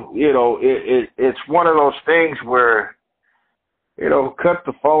 So, it's one of those things where, cut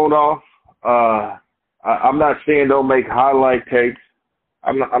the phone off. I'm not saying don't make highlight tapes.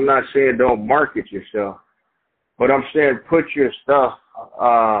 I'm not saying don't market yourself. But I'm saying put your stuff,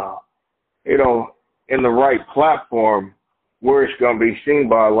 in the right platform where it's going to be seen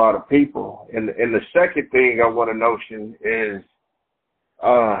by a lot of people. And the second thing I want to notion is,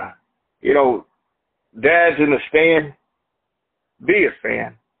 dads in the stand, be a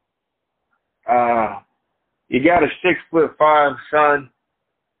fan. You got a 6'5" son.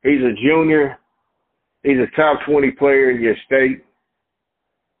 He's a junior. He's a top 20 player in your state.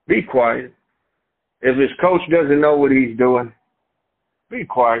 Be quiet. If his coach doesn't know what he's doing, be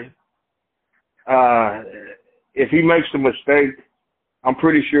quiet. If he makes a mistake, I'm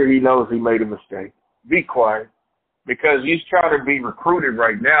pretty sure he knows he made a mistake. Be quiet. Because he's trying to be recruited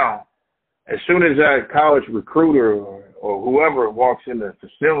right now. As soon as that college recruiter or whoever walks in the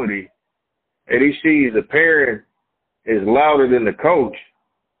facility and he sees the parent is louder than the coach,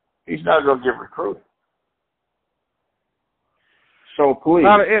 he's not going to get recruited. So please,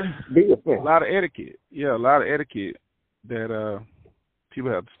 be a fan. A lot of etiquette. Yeah, a lot of etiquette that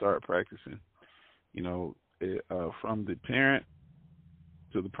people have to start practicing. From the parent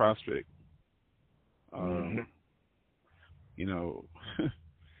to the prospect.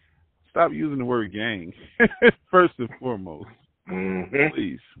 Stop using the word gang first and foremost.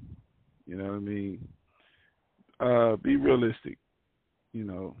 Please. You know what I mean? Be realistic.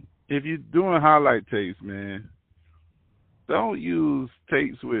 If you're doing highlight tapes, man, don't use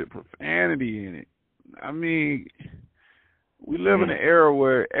tapes with profanity in it. I mean, we live in an era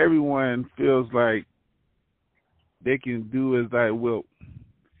where everyone feels like they can do as they will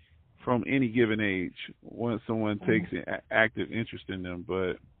from any given age once someone takes an active interest in them.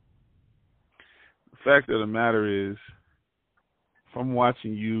 But the fact of the matter is, from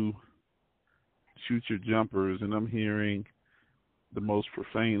watching you shoot your jumpers and I'm hearing the most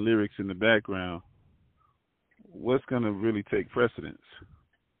profane lyrics in the background, what's going to really take precedence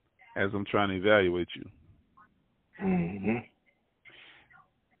as I'm trying to evaluate you?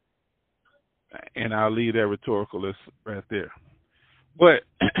 And I'll leave that rhetorical list right there. But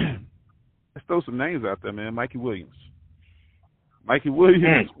let's throw some names out there, man. Mikey Williams. Mikey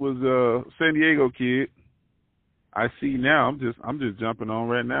Williams was a San Diego kid. I see now. I'm just jumping on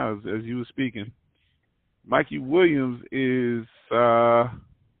right now as you were speaking. Mikey Williams is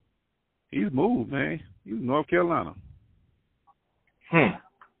he's moved, man. He's in North Carolina.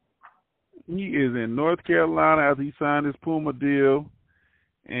 He is in North Carolina after he signed his Puma deal,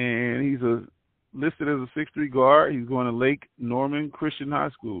 and he's listed as a 6'3" guard. He's going to Lake Norman Christian High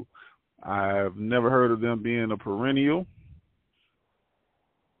School. I've never heard of them being a perennial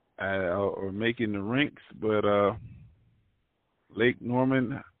or making the ranks, but Lake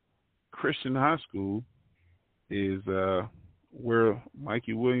Norman Christian High School is where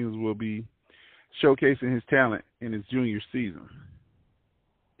Mikey Williams will be showcasing his talent in his junior season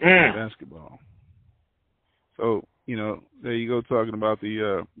of basketball. So, there you go, talking about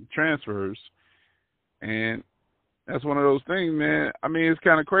the transfers. And that's one of those things, man. I mean, it's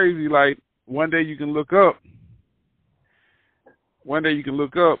kind of crazy. Like, one day you can look up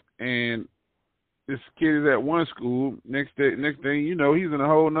and this kid is at one school. Next thing you know, he's in a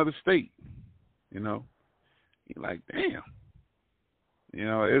whole another state. You're like, damn.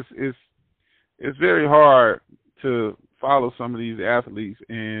 It's very hard to follow some of these athletes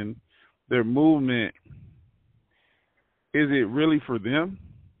and their movement. Is it really for them?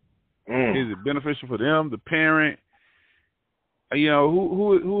 Is it beneficial for them, the parent?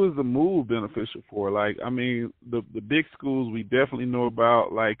 Who is the move beneficial for? Like, I mean, the big schools we definitely know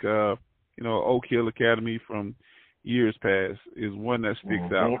about, like Oak Hill Academy from years past is one that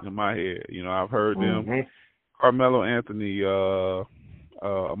sticks out in my head. I've heard them, Carmelo Anthony,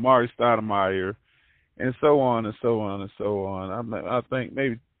 Amari Stoudemire, and so on and so on and so on. I think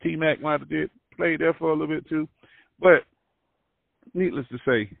maybe T-Mac might have played there for a little bit too. But needless to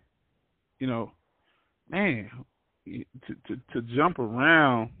say, man, to jump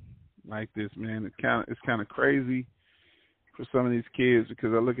around like this, man, it's kind of crazy for some of these kids,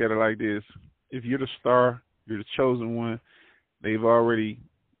 because I look at it like this: if you're the star, you're the chosen one. They've already,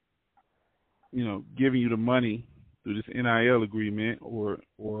 given you the money through this NIL agreement or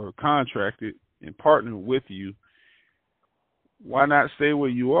contracted and partnered with you. Why not stay where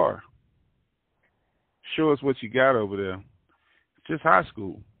you are? Show us what you got over there. It's just high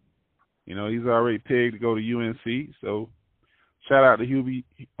school. He's already pegged to go to UNC. So shout out to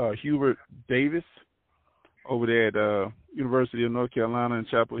Hubert Davis over there at University of North Carolina in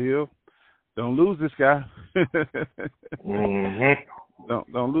Chapel Hill. Don't lose this guy.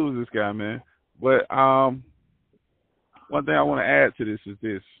 Don't lose this guy, man. But one thing I want to add to this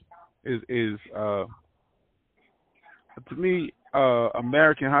is to me,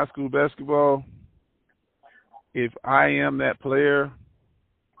 American high school basketball, if I am that player,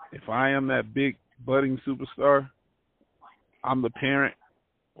 if I am that big budding superstar, I'm the parent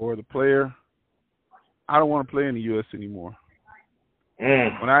or the player, I don't want to play in the U.S. anymore.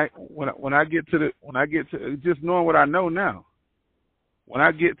 When I get to just knowing what I know now, when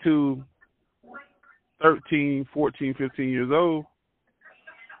I get to 13, 14, 15 years old,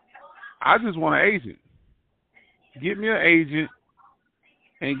 I just want an agent. Get me an agent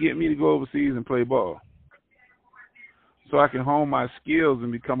and get me to go overseas and play ball, so I can hone my skills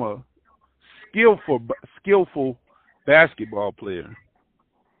and become a skillful basketball player.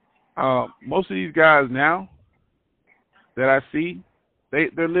 Most of these guys now that I see,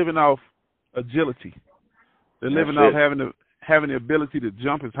 they're living off agility. They're living off having the ability to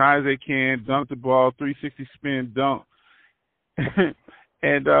jump as high as they can, dunk the ball, 360 spin dunk,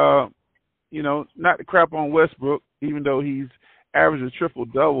 and not to crap on Westbrook, even though he's averaged a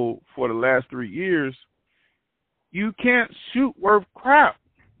triple-double for the last 3 years. You can't shoot worth crap,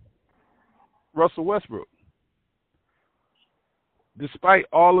 Russell Westbrook. Despite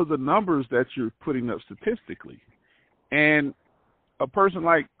all of the numbers that you're putting up statistically. And a person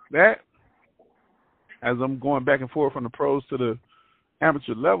like that, as I'm going back and forth from the pros to the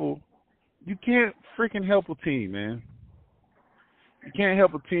amateur level, you can't freaking help a team, man. You can't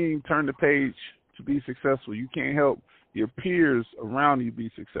help a team turn the page to be successful. You can't help your peers around you be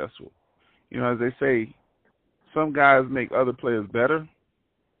successful. As they say, some guys make other players better.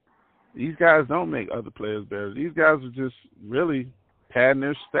 These guys don't make other players better. These guys are just really padding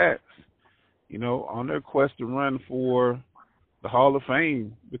their stats, on their quest to run for the Hall of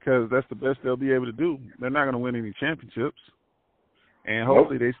Fame, because that's the best they'll be able to do. They're not going to win any championships, and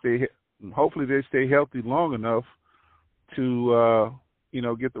hopefully they stay healthy long enough to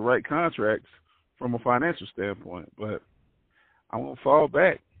get the right contracts from a financial standpoint. But I won't fall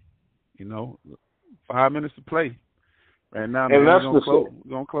back. 5 minutes to play right now. And we're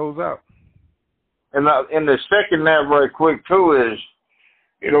gonna close out. And the second that right quick too is,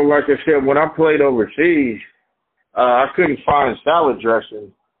 like I said, when I played overseas, I couldn't find salad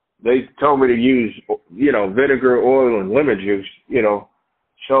dressing. They told me to use, vinegar, oil, and lemon juice.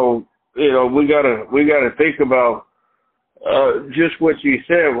 So we gotta think about just what you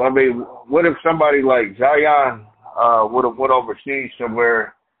said. I mean, what if somebody like Zion would have went overseas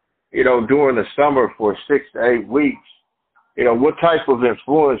somewhere, during the summer for 6 to 8 weeks? What type of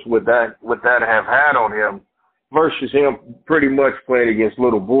influence would that have had on him versus him pretty much playing against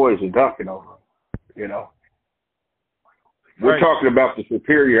little boys and dunking over them? We're talking about the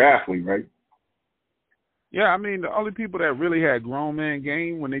superior athlete, right? Yeah, I mean, the only people that really had grown man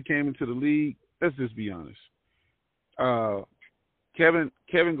game when they came into the league, let's just be honest. Kevin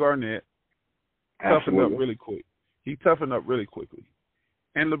Garnett toughened up Absolutely. really quick. He toughened up really quickly.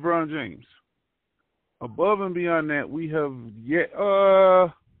 And LeBron James. Above and beyond that, we have yet.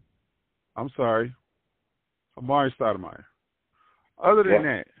 I'm sorry, Amari Stoudemire. Other than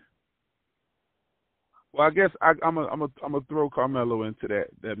that, well, I guess I'm gonna throw Carmelo into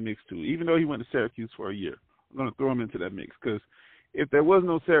that mix too. Even though he went to Syracuse for a year, I'm gonna throw him into that mix because if there was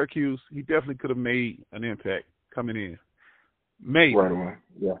no Syracuse, he definitely could have made an impact coming in. Maybe, right away.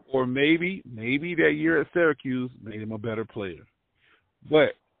 Yeah. Or maybe that year at Syracuse made him a better player.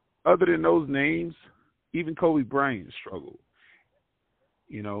 But other than those names, even Kobe Bryant struggled.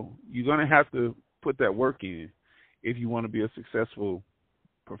 You know, you're going to have to put that work in if you want to be a successful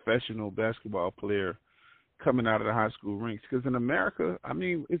professional basketball player coming out of the high school ranks. Because in America, I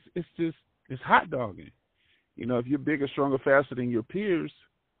mean, it's hot dogging. You know, if you're bigger, stronger, faster than your peers,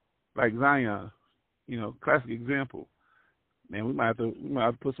 like Zion, you know, classic example. Man, we might have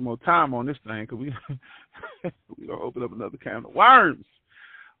to put some more time on this thing because we gonna open up another can of worms.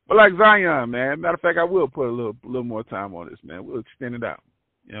 But like Zion, man. Matter of fact, I will put a little more time on this, man. We'll extend it out,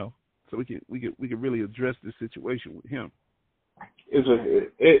 you know, so we can really address this situation with him. It's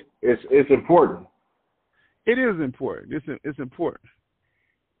important. It is important. It's important.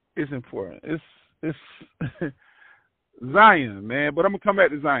 It's important. It's Zion, man. But I'm gonna come back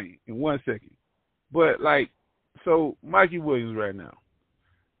to Zion in 1 second. But like, so Mikey Williams right now.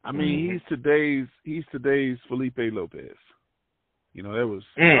 I mean, he's today's Felipe Lopez. You know, there was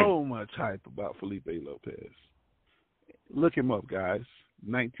so much hype about Felipe Lopez. Look him up, guys.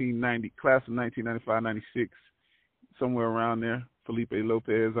 1990 class of 1995-96, somewhere around there. Felipe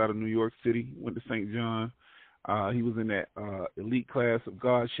Lopez out of New York City, went to St. John. He was in that elite class of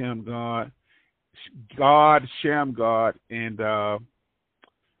God Shamgod, and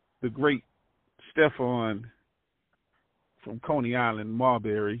the great Stephon from Coney Island,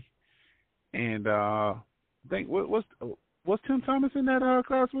 Marbury, and I think what's Tim Thomas in that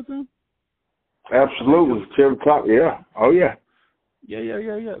class with him? Absolutely, Tim Thomas. Yeah. Oh yeah.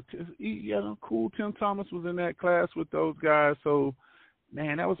 Yeah. Cool. Tim Thomas was in that class with those guys. So,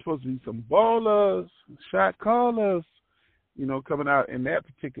 man, that was supposed to be some ballers, shot callers, you know, coming out in that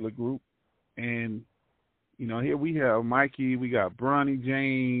particular group. And, you know, here we have Mikey. We got Bronny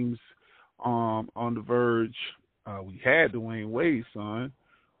James on the verge. We had Dwayne Wade's son,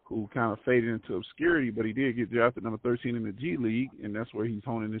 who kind of faded into obscurity, but he did get drafted number 13 in the G League, and that's where he's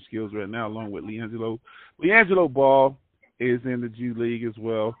honing his skills right now, along with LiAngelo. LiAngelo Ball is in the G League as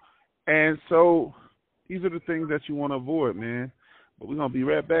well. And so these are the things that you want to avoid, man. But we're going to be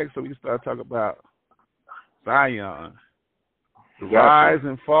right back so we can start talking about Zion, the rise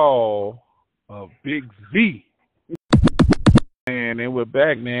and fall of Big Z. And then we're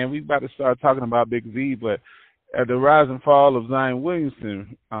back, man. We're about to start talking about Big Z, but at the rise and fall of Zion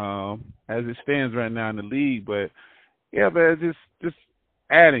Williamson, as it stands right now in the league. But yeah, man, just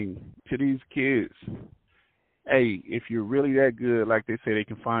adding to these kids. Hey, if you're really that good, like they say, they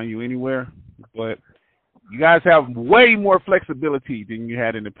can find you anywhere. But you guys have way more flexibility than you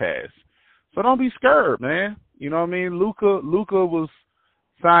had in the past. So don't be scared, man. You know what I mean? Luka was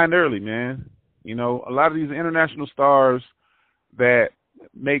signed early, man. You know, a lot of these international stars that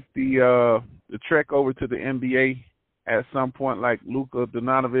make the trek over to the NBA at some point, like Luka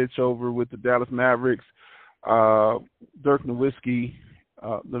Doncic over with the Dallas Mavericks, Dirk Nowitzki,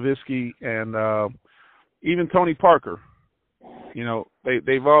 and even Tony Parker. You know,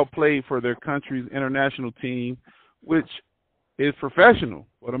 they've all played for their country's international team, which is professional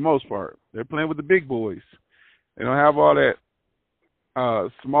for the most part. They're playing with the big boys. They don't have all that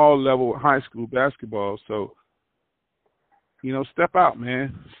small level high school basketball. So, you know, step out,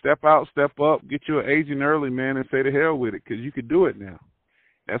 man. Step out, step up, get you an agent early, man, and say to hell with it, because you can do it now.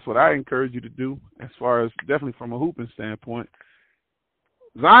 That's what I encourage you to do, as far as definitely from a hooping standpoint.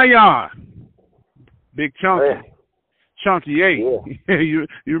 Zion, Big Chunky, Hey. Chunky 8. Yeah. you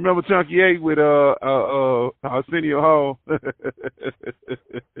remember Chunky 8 with Arsenio Hall?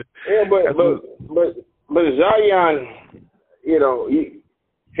 Yeah, but Zion, you know,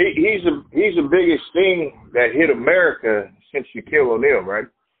 he's the biggest thing that hit America since Shaquille O'Neal, right?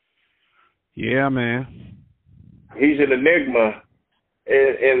 Yeah, man. He's an enigma,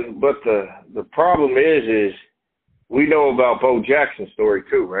 but the problem is we know about Bo Jackson's story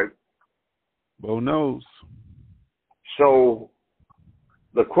too, right? Bo knows. So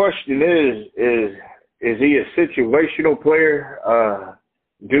the question is he a situational player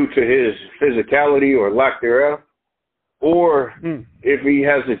due to his physicality or lack thereof? Or if he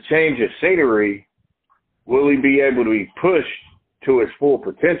has a change of scenery, will he be able to be pushed to his full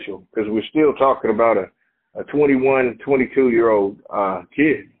potential? Because we're still talking about a 21, 22-year-old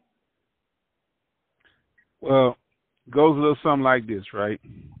kid. Well, goes a little something like this, right?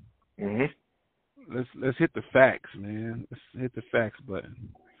 Mhm. Let's hit the facts, man. Let's hit the facts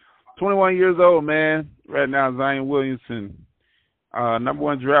button. 21 years old, man. Right now, Zion Williamson, number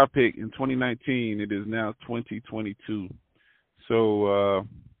one draft pick in 2019. It is now 2022. So,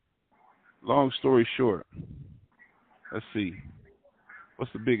 long story short, let's see.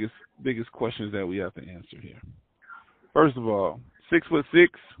 What's the biggest questions that we have to answer here? First of all,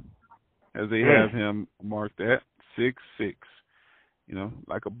 6'6", as they have him marked at 6'6". You know,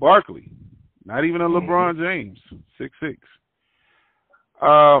 like a Barkley, not even a LeBron James, 6'6".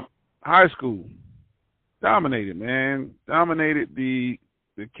 High school, dominated, man. Dominated the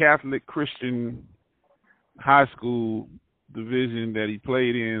Catholic Christian high school division that he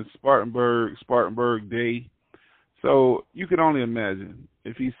played in, Spartanburg Day. So you can only imagine.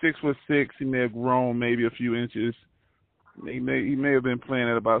 If he's 6'6", he may have grown maybe a few inches. He may have been playing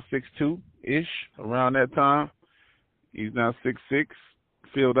at about 6'2" around that time. He's now 6'6",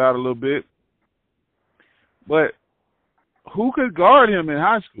 filled out a little bit. But who could guard him in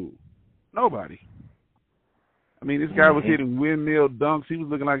high school? Nobody. I mean, this guy was hitting windmill dunks. He was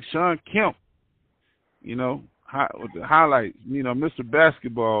looking like Sean Kemp, you know, with the highlights. You know, Mr.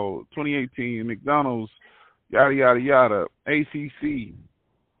 Basketball, 2018, McDonald's, yada, yada, yada, ACC,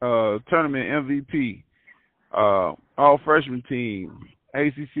 tournament MVP, all-freshman team,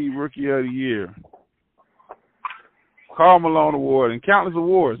 ACC Rookie of the Year, Karl Malone Award, and countless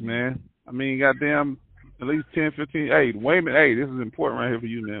awards, man. I mean, goddamn, at least 10, 15. Hey, Wayman, this is important right here for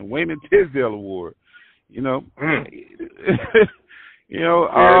you, man. Wayman Tisdale Award. You know, you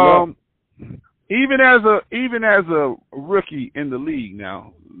know, even as a rookie in the league.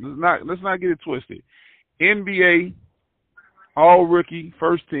 Now, let's not get it twisted. NBA All Rookie,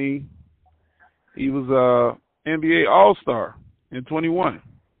 first team. He was NBA All Star in 21.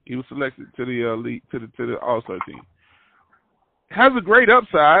 He was selected to the league to the All Star team. Has a great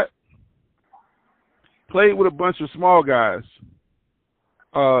upside. Played with a bunch of small guys.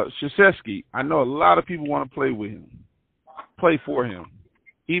 Krzyzewski, I know a lot of people want to play with him, play for him.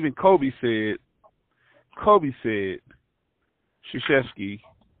 Even Kobe said Krzyzewski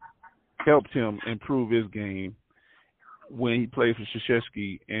helped him improve his game when he played for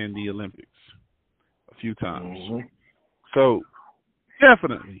Krzyzewski in the Olympics a few times. So,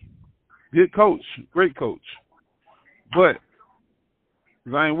 definitely, good coach, great coach. But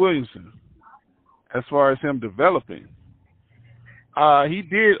Zion Williamson, as far as him developing, he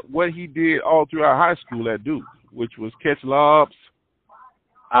did what he did all throughout high school at Duke, which was catch lobs.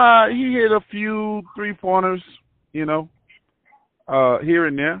 He hit a few three-pointers, you know, here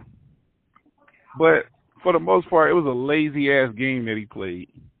and there. But for the most part, it was a lazy-ass game that he played.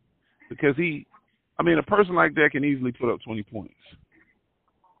 Because a person like that can easily put up 20 points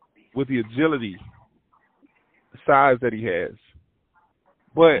with the agility, the size that he has.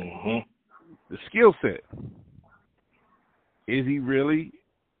 But the skill set, is he really,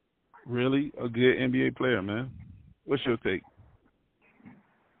 really a good NBA player, man? What's your take?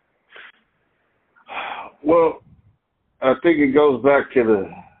 Well, I think it goes back to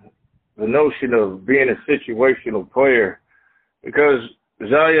the notion of being a situational player, because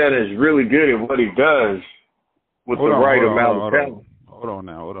Zion is really good at what he does with the right amount of talent. Hold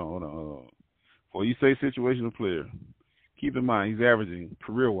on. Before you say situational player, keep in mind he's averaging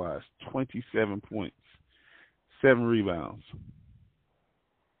career-wise 27 points, 7 rebounds,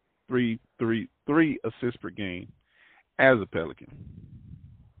 3 assists per game as a Pelican.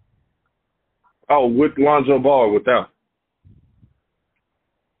 Oh, with Lonzo Ball or without?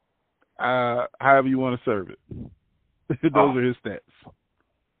 However you want to serve it. Those are his stats.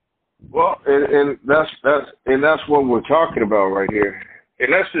 Well, and that's what we're talking about right here,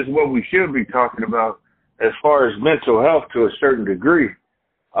 and that's just what we should be talking about as far as mental health to a certain degree.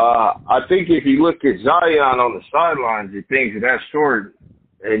 I think if you look at Zion on the sidelines and things of that sort,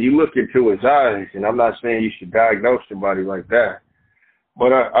 and you look into his eyes, and I'm not saying you should diagnose somebody like that,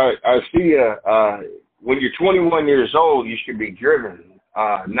 but I see when you're 21 years old, you should be driven,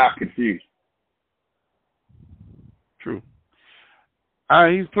 not confused. True.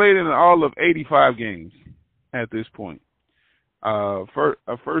 He's played in all of 85 games at this point. A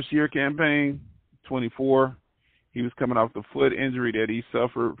first-year campaign, 24. He was coming off the foot injury that he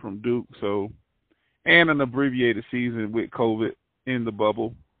suffered from Duke, and an abbreviated season with COVID in the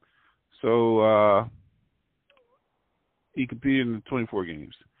bubble. So he competed in 24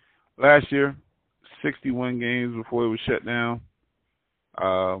 games. Last year, 61 games before it was shut down.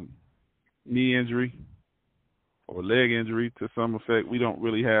 Knee injury or leg injury to some effect. We don't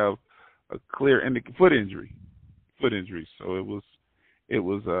really have a clear foot injury. So it was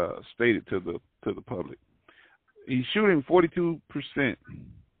stated to the public. He's shooting 42%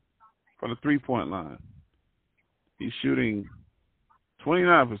 from the 3-point line. He's shooting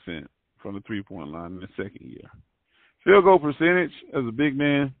 29% from the 3-point line in the second year. Field goal percentage as a big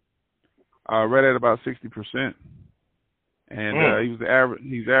man, right at about 60%, and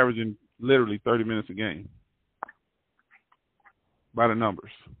he's averaging literally 30 minutes a game by the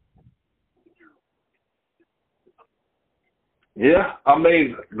numbers. Yeah, I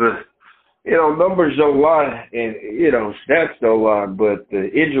mean numbers don't lie, and stats don't lie, but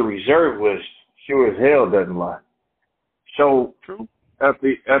the injury reserve list sure as hell doesn't lie. So True. At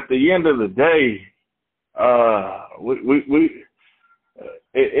the end of the day,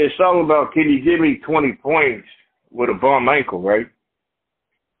 it's all about, can you give me 20 points with a bum ankle, right?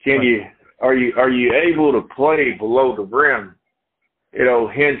 Are you able to play below the rim?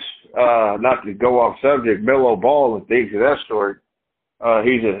 Hence, not to go off subject, Melo Ball and things of that sort.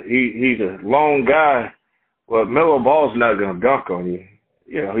 He's a long guy. Well, Melo Ball's not going to dunk on you.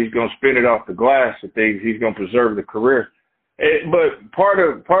 He's going to spin it off the glass and things. He's going to preserve the career. But part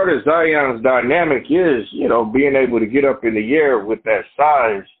of Zion's dynamic is, being able to get up in the air with that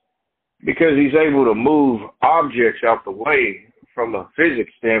size, because he's able to move objects out the way from a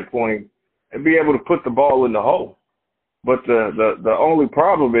physics standpoint and be able to put the ball in the hole. But the only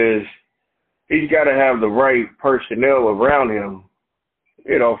problem is he's got to have the right personnel around him,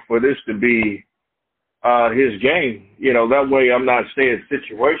 for this to be his game. That way I'm not saying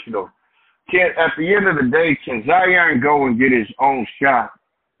situational. At the end of the day, can Zion go and get his own shot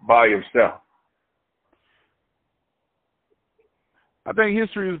by himself? I think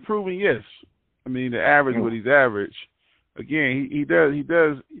history has proven yes. I mean, the average what he's average. Again, he does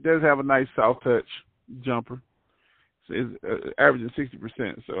have a nice soft touch jumper. So it's averaging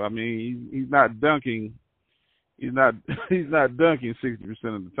 60%. So I mean, he's not dunking. He's not dunking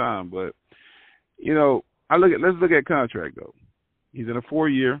 60% of the time. But let's look at contract though. He's in a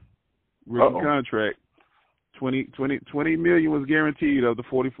 4-year rookie contract. 20 million was guaranteed of the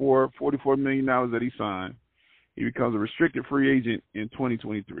 $44 million that he signed. He becomes a restricted free agent in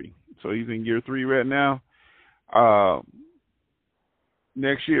 2023. So he's in year 3 right now.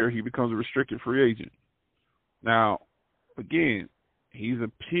 Next year he becomes a restricted free agent. Now, again, he's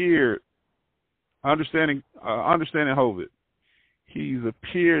appeared, understanding Hovitt, he's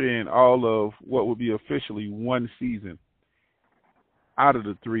appeared in all of what would be officially one season out of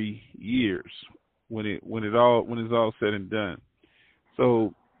the 3 years when it's all said and done.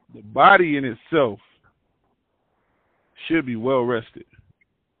 So the body in itself should be well rested.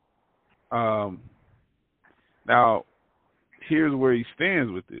 Now, here's where he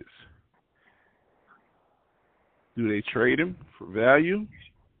stands with this. Do they trade him for value?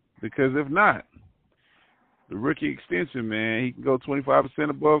 Because if not, the rookie extension, man, he can go 25%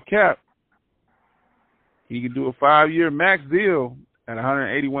 above cap. He can do a 5-year max deal at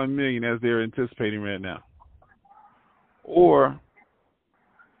 $181 million as they're anticipating right now. Or,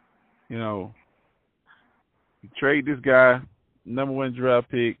 you trade this guy, number 1 draft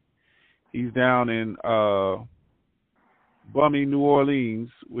pick. He's down in bummy New Orleans,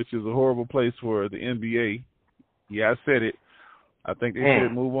 which is a horrible place for the NBA. Yeah, I said it. I think they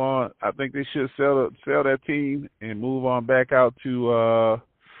should move on. I think they should sell that team and move on back out to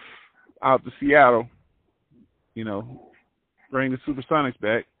Seattle. Bring the Supersonics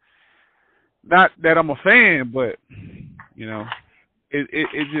back. Not that I'm a fan, but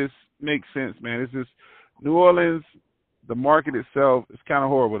it just makes sense, man. It's just New Orleans. The market itself is kind of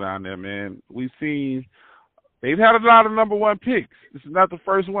horrible down there, man. They've had a lot of number 1 picks. This is not the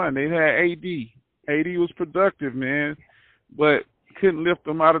first one. They've had AD. AD was productive, man, but couldn't lift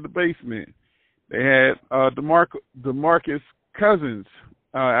them out of the basement. They had DeMarcus Cousins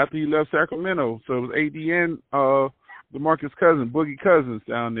after he left Sacramento. So it was AD and DeMarcus Cousins, Boogie Cousins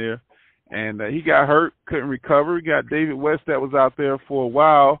down there. And he got hurt, couldn't recover. We got David West that was out there for a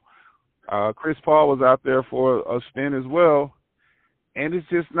while. Chris Paul was out there for a stint as well. And it's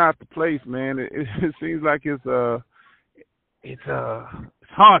just not the place, man. It seems like it's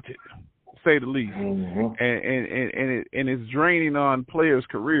haunted, to say the least. Mm-hmm. And it's draining on players'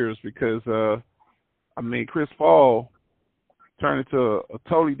 careers because Chris Paul turned into a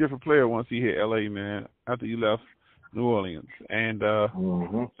totally different player once he hit LA, man, after he left New Orleans. And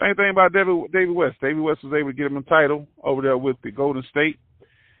same thing about David West. David West was able to get him a title over there with the Golden State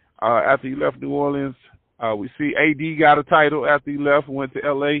after he left New Orleans. We see AD got a title after he left and went to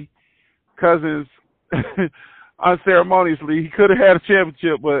L.A. Cousins, unceremoniously, he could have had a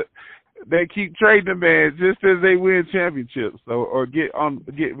championship, but they keep trading the man just as they win championships, or get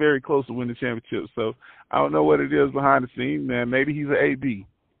very close to winning championships. So I don't know what it is behind the scenes, man. Maybe he's an AD,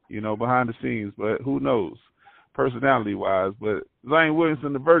 behind the scenes, but who knows? personality-wise. But Zion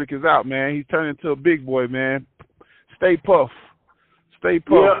Williamson, the verdict is out, man. He's turning into a big boy, man. Stay puff. Stay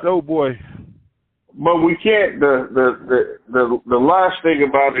puff, dope boy. But we can't. The last thing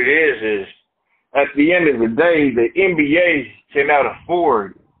about it is at the end of the day, the NBA cannot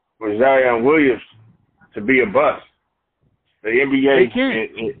afford for Zion Williamson to be a bust. The NBA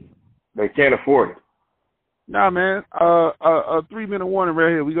they can't afford it. Nah, man. A 3-minute warning right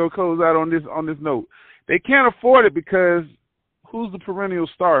here. We gonna close out on this note. They can't afford it because who's the perennial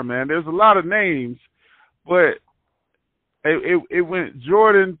star, man? There's a lot of names, but it went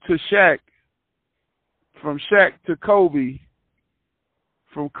Jordan to Shaq, from Shaq to Kobe,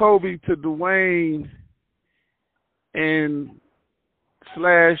 from Kobe to Dwayne and /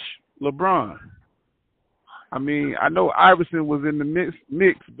 LeBron. I mean, I know Iverson was in the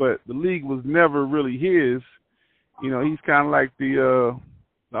mix, but the league was never really his. You know, he's kind of like the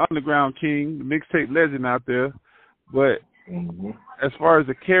underground king, the mixtape legend out there. But as far as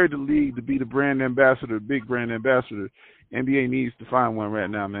to carry the league, to be the brand ambassador, big brand ambassador, NBA needs to find one right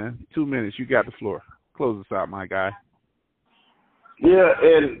now, man. 2 minutes, you got the floor. Close us out, my guy. Yeah,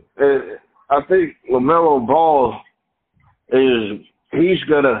 and I think LaMelo Ball he's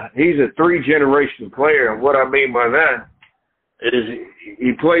a 3-generation player. And what I mean by that is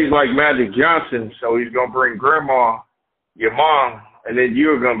he plays like Magic Johnson, so he's gonna bring grandma, your mom, and then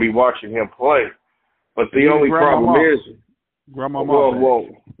you're gonna be watching him play. But the only problem is, well,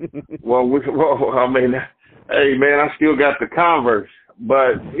 I mean, hey man, I still got the Converse,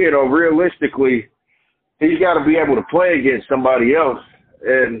 but you know, realistically, he's got to be able to play against somebody else.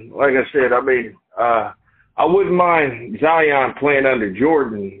 And like I said, I mean, I wouldn't mind Zion playing under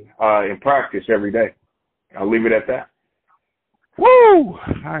Jordan in practice every day. I'll leave it at that. Woo!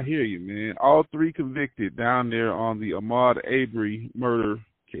 I hear you, man. All 3 convicted down there on the Ahmaud Arbery murder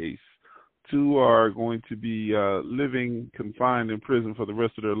case. 2 are going to be living confined in prison for the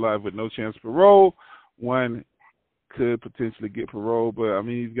rest of their life with no chance of parole. 1 could potentially get parole, but I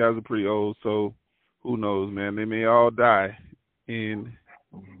mean, these guys are pretty old, so who knows, man? They may all die in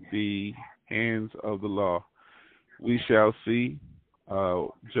the hands of the law. We shall see.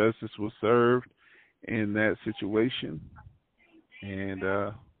 Justice was served in that situation. And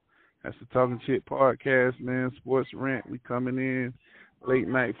that's the Talking Shit podcast, man. Sports Rant. We coming in late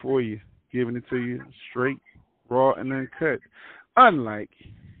night for you, giving it to you straight, raw, and uncut. Unlike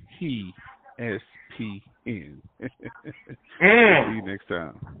ESPN. See you next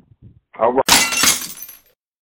time. All right.